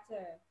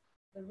character.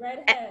 The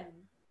red hen.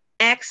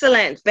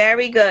 Excellent.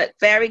 Very good.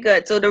 Very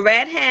good. So the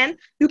red hen,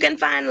 you can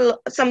find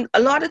a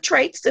lot of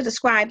traits to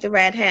describe the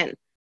red hen.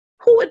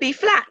 Who would be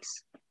flat?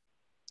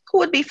 Who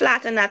would be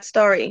flat in that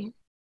story?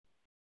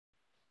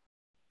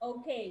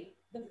 Okay.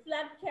 The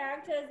flat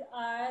characters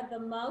are the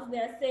mouse.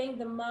 They're saying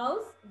the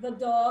mouse, the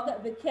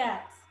dog, the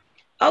cat.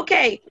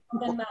 Okay.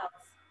 The mouse.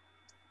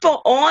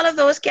 For all of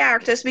those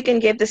characters, we can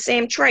give the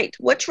same trait.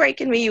 What trait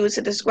can we use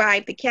to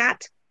describe the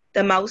cat,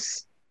 the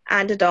mouse,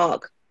 and the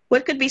dog?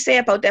 What could we say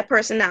about their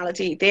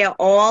personality? They are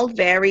all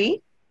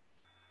very...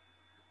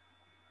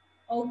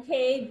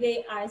 Okay,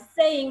 they are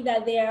saying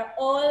that they are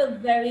all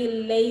very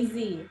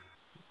lazy.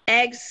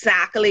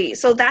 Exactly.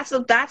 So that's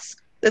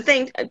the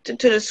thing to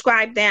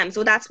describe them.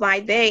 So that's why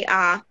they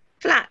are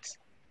flat.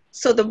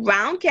 So the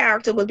round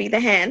character will be the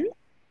hen.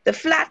 The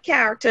flat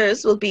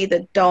characters will be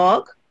the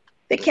dog,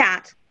 the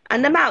cat,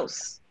 and the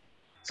mouse.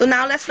 So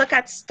now let's look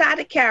at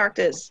static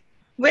characters.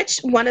 Which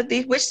one of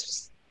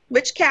these,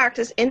 which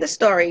characters in the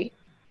story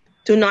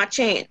do not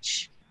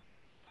change?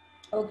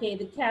 Okay,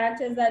 the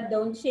characters that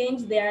don't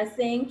change, they are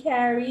saying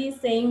Carrie,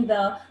 saying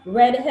the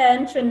red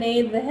hen,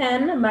 Trinae the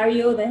hen,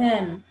 Mario the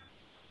hen.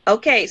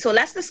 Okay, so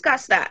let's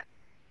discuss that.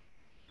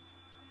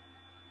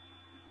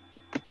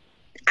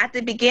 At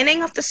the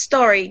beginning of the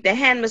story, the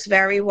hen was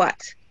very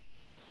what?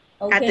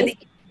 Okay, at the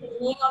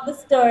beginning of the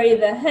story,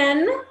 the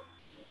hen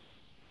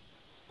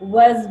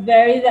was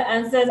very, the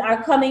answers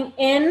are coming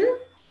in,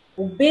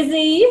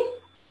 busy,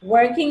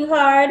 working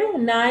hard,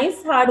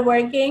 nice,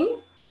 hardworking.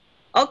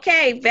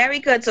 Okay, very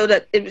good. So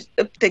the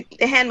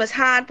hen was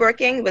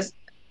hardworking,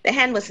 the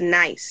hen was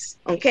nice,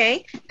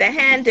 okay? The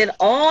hen did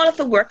all of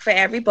the work for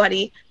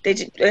everybody.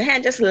 The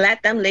hen just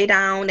let them lay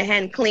down. The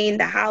hen cleaned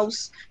the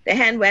house. The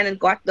hen went and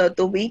got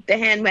the wheat. The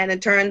hen went and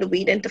turned the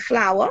wheat into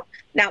flour.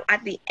 Now,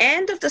 at the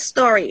end of the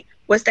story,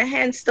 was the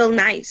hen still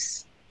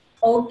nice?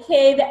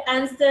 Okay, the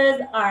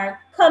answers are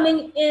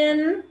coming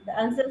in. The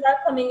answers are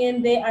coming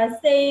in. They are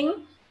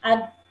saying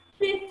at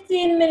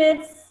 15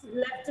 minutes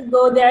left to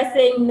go, they're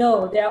saying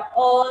no. They're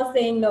all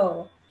saying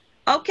no.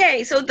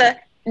 Okay, so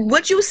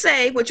would you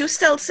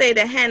still say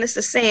the hen is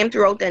the same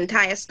throughout the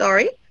entire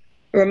story?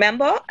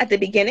 Remember, at the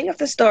beginning of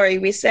the story,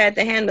 we said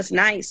the hen was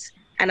nice.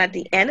 And at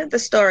the end of the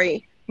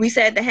story, we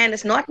said the hen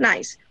is not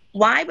nice.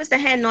 Why was the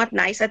hen not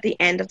nice at the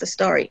end of the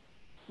story?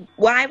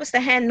 Why was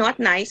the hen not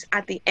nice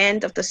at the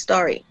end of the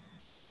story?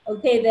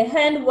 Okay, the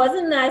hen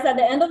wasn't nice at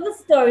the end of the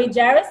story.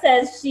 Jara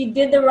says she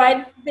did the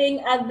right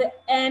thing at the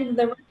end.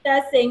 The rest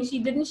are saying she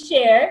didn't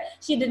share.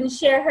 She didn't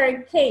share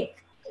her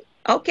cake.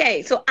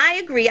 Okay, so I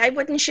agree. I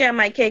wouldn't share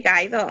my cake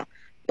either.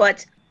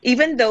 But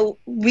even though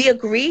we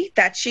agree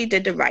that she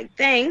did the right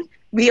thing,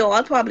 we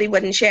all probably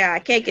wouldn't share our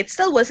cake. It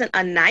still wasn't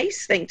a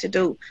nice thing to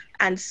do.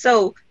 And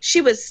so she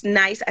was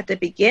nice at the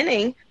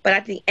beginning, but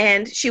at the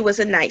end, she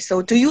wasn't nice.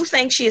 So do you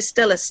think she is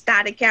still a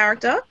static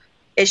character?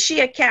 Is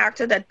she a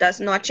character that does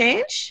not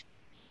change?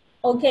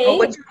 Okay. Or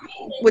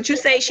would you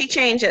say she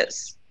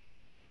changes?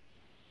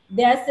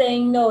 They're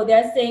saying no.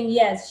 They're saying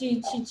yes,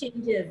 she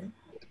changes.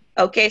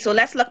 Okay, so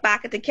let's look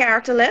back at the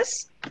character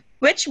list.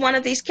 Which one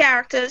of these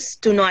characters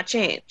do not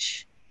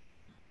change?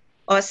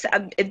 Or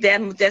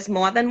there's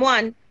more than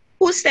one.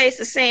 Who stays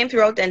the same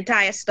throughout the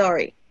entire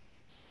story?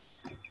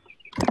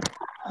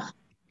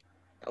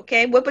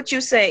 Okay, what would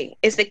you say?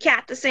 Is the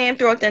cat the same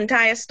throughout the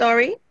entire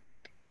story?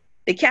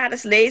 The cat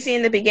is lazy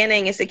in the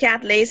beginning. Is the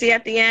cat lazy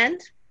at the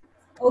end?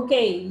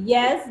 Okay,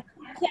 yes,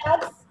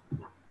 cats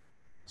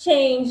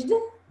changed.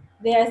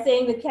 They are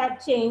saying the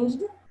cat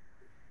changed.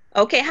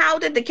 Okay, how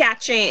did the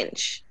cat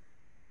change?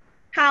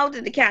 How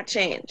did the cat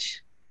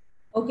change?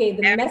 Okay,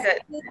 the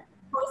messages,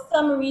 for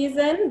some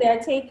reason,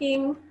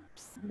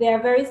 they're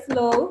very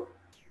slow.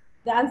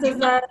 The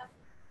answers are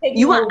taking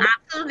You are over.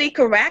 absolutely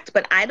correct,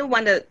 but I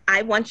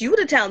want you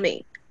to tell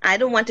me. I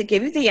don't want to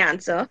give you the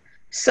answer.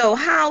 So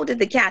how did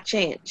the cat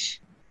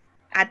change?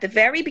 At the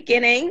very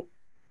beginning,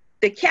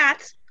 the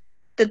cat,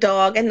 the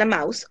dog, and the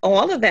mouse,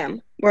 all of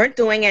them weren't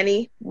doing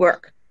any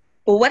work.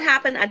 But what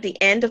happened at the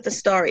end of the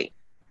story?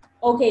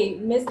 Okay,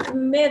 Miss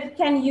Smith,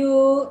 can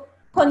you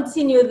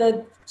continue?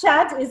 The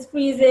chat is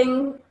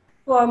freezing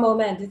for a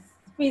moment. It's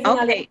freezing a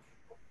little. Okay.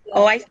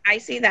 Oh, I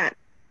see that.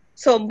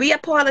 So we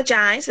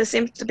apologize. There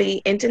seems to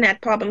be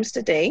internet problems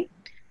today.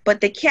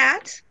 But the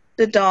cat,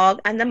 the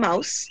dog, and the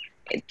mouse,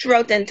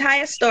 throughout the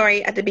entire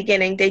story at the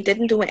beginning, they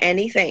didn't do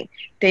anything.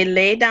 They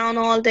lay down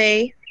all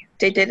day.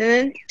 They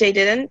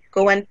didn't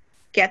go and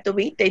get the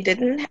wheat. They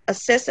didn't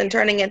assist in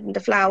turning it into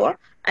flour,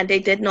 and they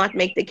did not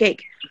make the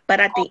cake. But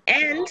at the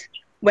end,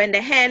 when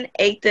the hen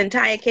ate the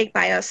entire cake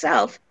by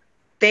herself,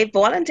 they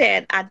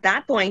volunteered at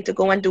that point to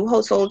go and do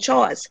household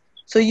chores.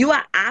 So you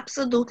are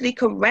absolutely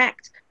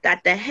correct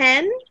that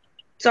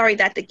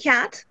that the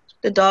cat,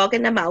 the dog,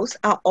 and the mouse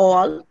are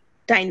all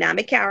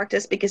dynamic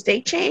characters because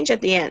they change at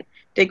the end.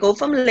 They go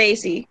from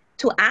lazy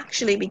to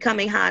actually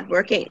becoming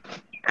hardworking.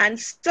 And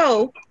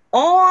so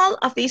all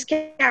of these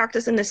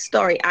characters in this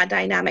story are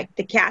dynamic.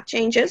 The cat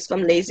changes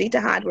from lazy to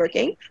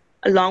hardworking,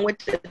 along with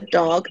the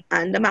dog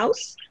and the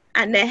mouse.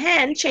 And the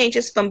hen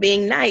changes from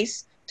being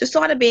nice to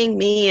sort of being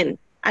mean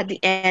at the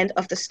end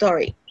of the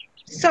story.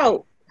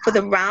 So for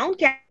the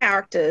round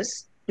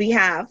characters, we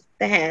have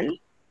the hen.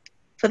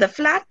 For the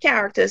flat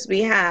characters,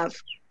 we have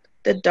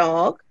the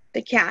dog,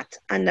 the cat,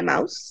 and the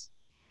mouse.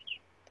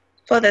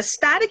 For the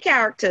static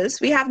characters,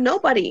 we have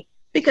nobody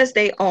because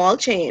they all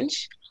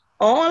change.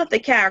 All of the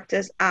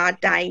characters are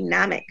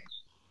dynamic.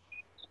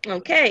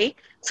 Okay,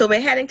 so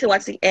we're heading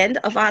towards the end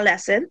of our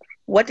lesson.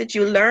 What did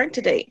you learn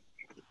today?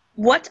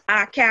 What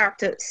are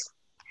characters?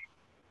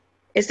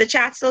 Is the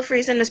chat still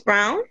freezing, Miss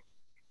Brown?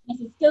 Yes,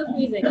 it's still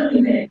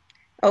freezing.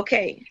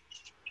 Okay,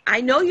 I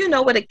know you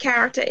know what a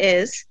character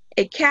is.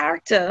 A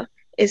character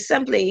is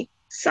simply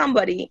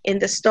somebody in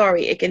the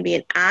story. It can be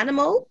an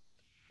animal,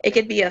 it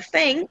could be a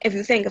thing, if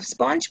you think of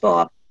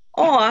SpongeBob,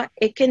 or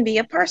it can be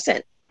a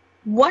person.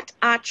 What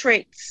are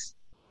traits?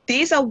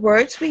 These are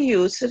words we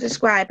use to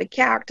describe a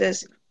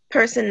character's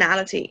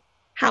personality,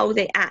 how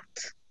they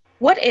act.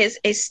 What is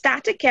a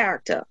static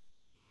character?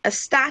 A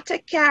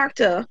static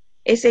character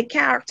is a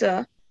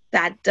character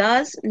that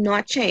does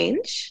not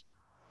change.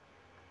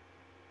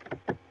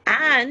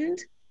 And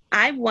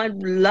I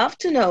would love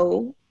to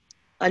know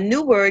a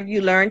new word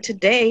you learned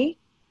today,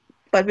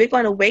 but we're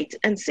going to wait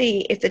and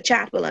see if the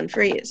chat will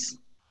unfreeze.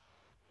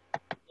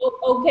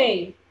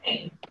 Okay,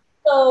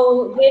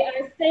 so they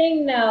are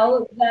saying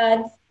now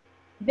that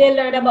they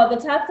learned about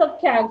the types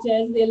of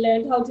characters. They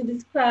learned how to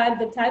describe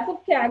the type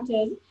of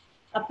characters,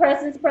 a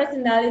person's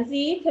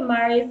personality.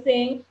 Kamari is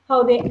saying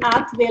how they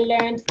act. They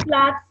learned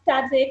flat,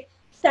 static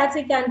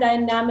and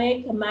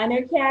dynamic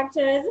minor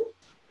characters.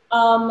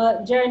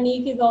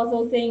 Jernique is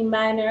also saying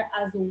minor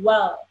as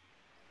well.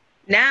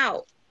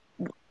 Now,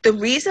 the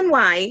reason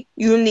why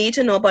you need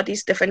to know about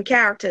these different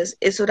characters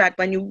is so that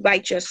when you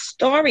write your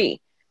story,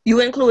 you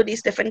include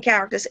these different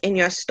characters in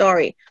your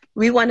story.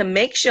 We want to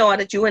make sure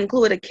that you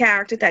include a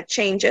character that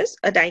changes,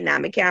 a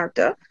dynamic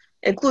character,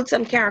 include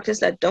some characters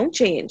that don't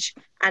change,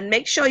 and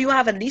make sure you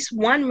have at least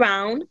one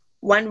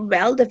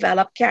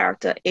well-developed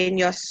character in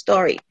your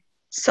story.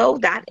 So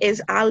that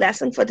is our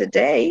lesson for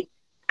today,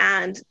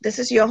 and this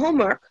is your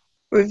homework.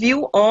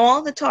 Review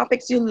all the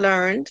topics you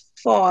learned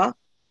for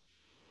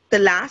the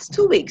last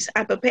 2 weeks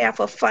and prepare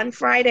for Fun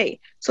Friday.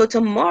 So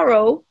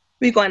tomorrow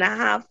we're going to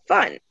have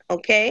fun,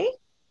 okay?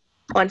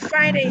 On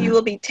Friday, you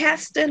will be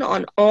testing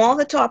on all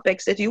the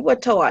topics that you were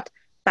taught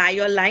by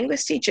your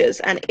language teachers,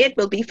 and it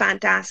will be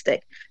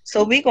fantastic.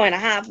 So we're going to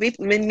have, me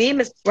and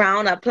Ms.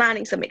 Brown are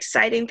planning some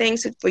exciting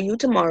things for you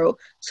tomorrow.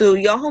 So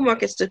your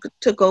homework is to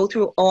go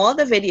through all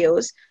the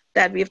videos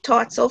that we've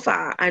taught so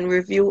far and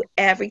review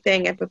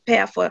everything and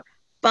prepare for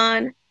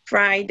Fun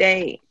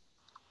Friday.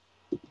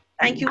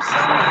 Thank you so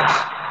much.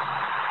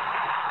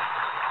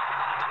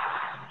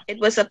 It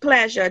was a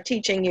pleasure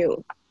teaching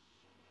you.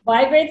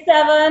 Bye, grade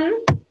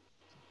 7.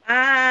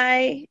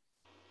 Bye.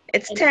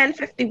 It's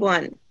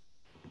 10:51.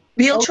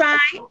 We'll try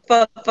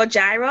for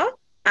Jaira.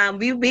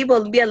 We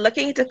are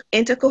looking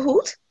into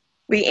Kahoot.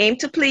 We aim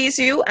to please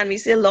you, and we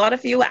see a lot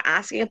of you are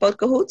asking about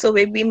Kahoot, so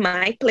we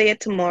might play it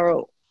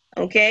tomorrow.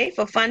 Okay,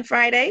 for Fun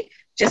Friday.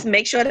 Just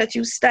make sure that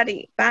you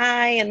study.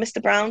 Bye. And Mr.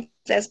 Brown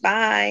says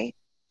bye.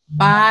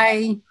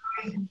 Bye.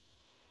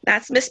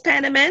 That's Miss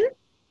Penniman.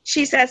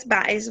 She says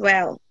bye as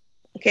well.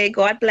 Okay,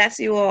 God bless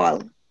you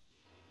all.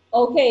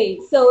 Okay,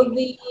 so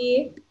the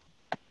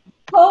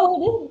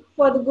code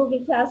for the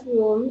Google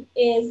Classroom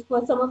is,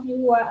 for some of you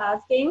who are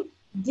asking,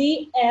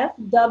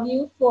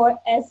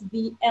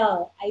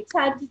 DFW4SBL. I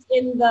typed it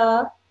in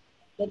the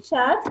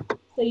chat,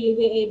 so you'll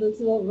be able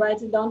to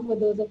write it down for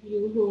those of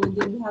you who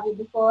didn't have it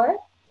before.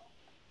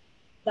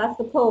 That's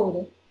the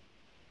code.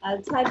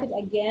 I'll type it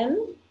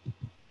again.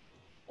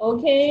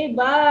 Okay,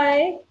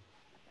 bye.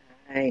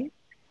 Bye.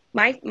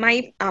 My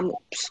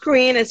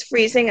screen is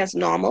freezing as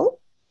normal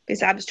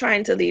because I was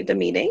trying to leave the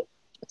meeting.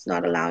 It's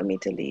not allowing me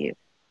to leave.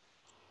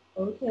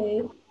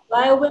 Okay.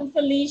 Bye,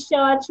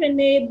 Felicia,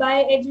 Trine.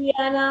 Bye,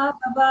 Adriana.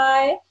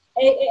 Bye-bye.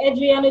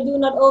 Adriana, do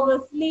not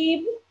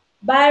oversleep.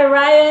 Bye,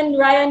 Ryan.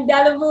 Ryan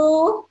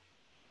Delavue.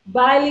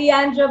 Bye,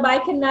 Leandra. Bye,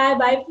 Kanai.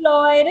 Bye,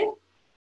 Floyd.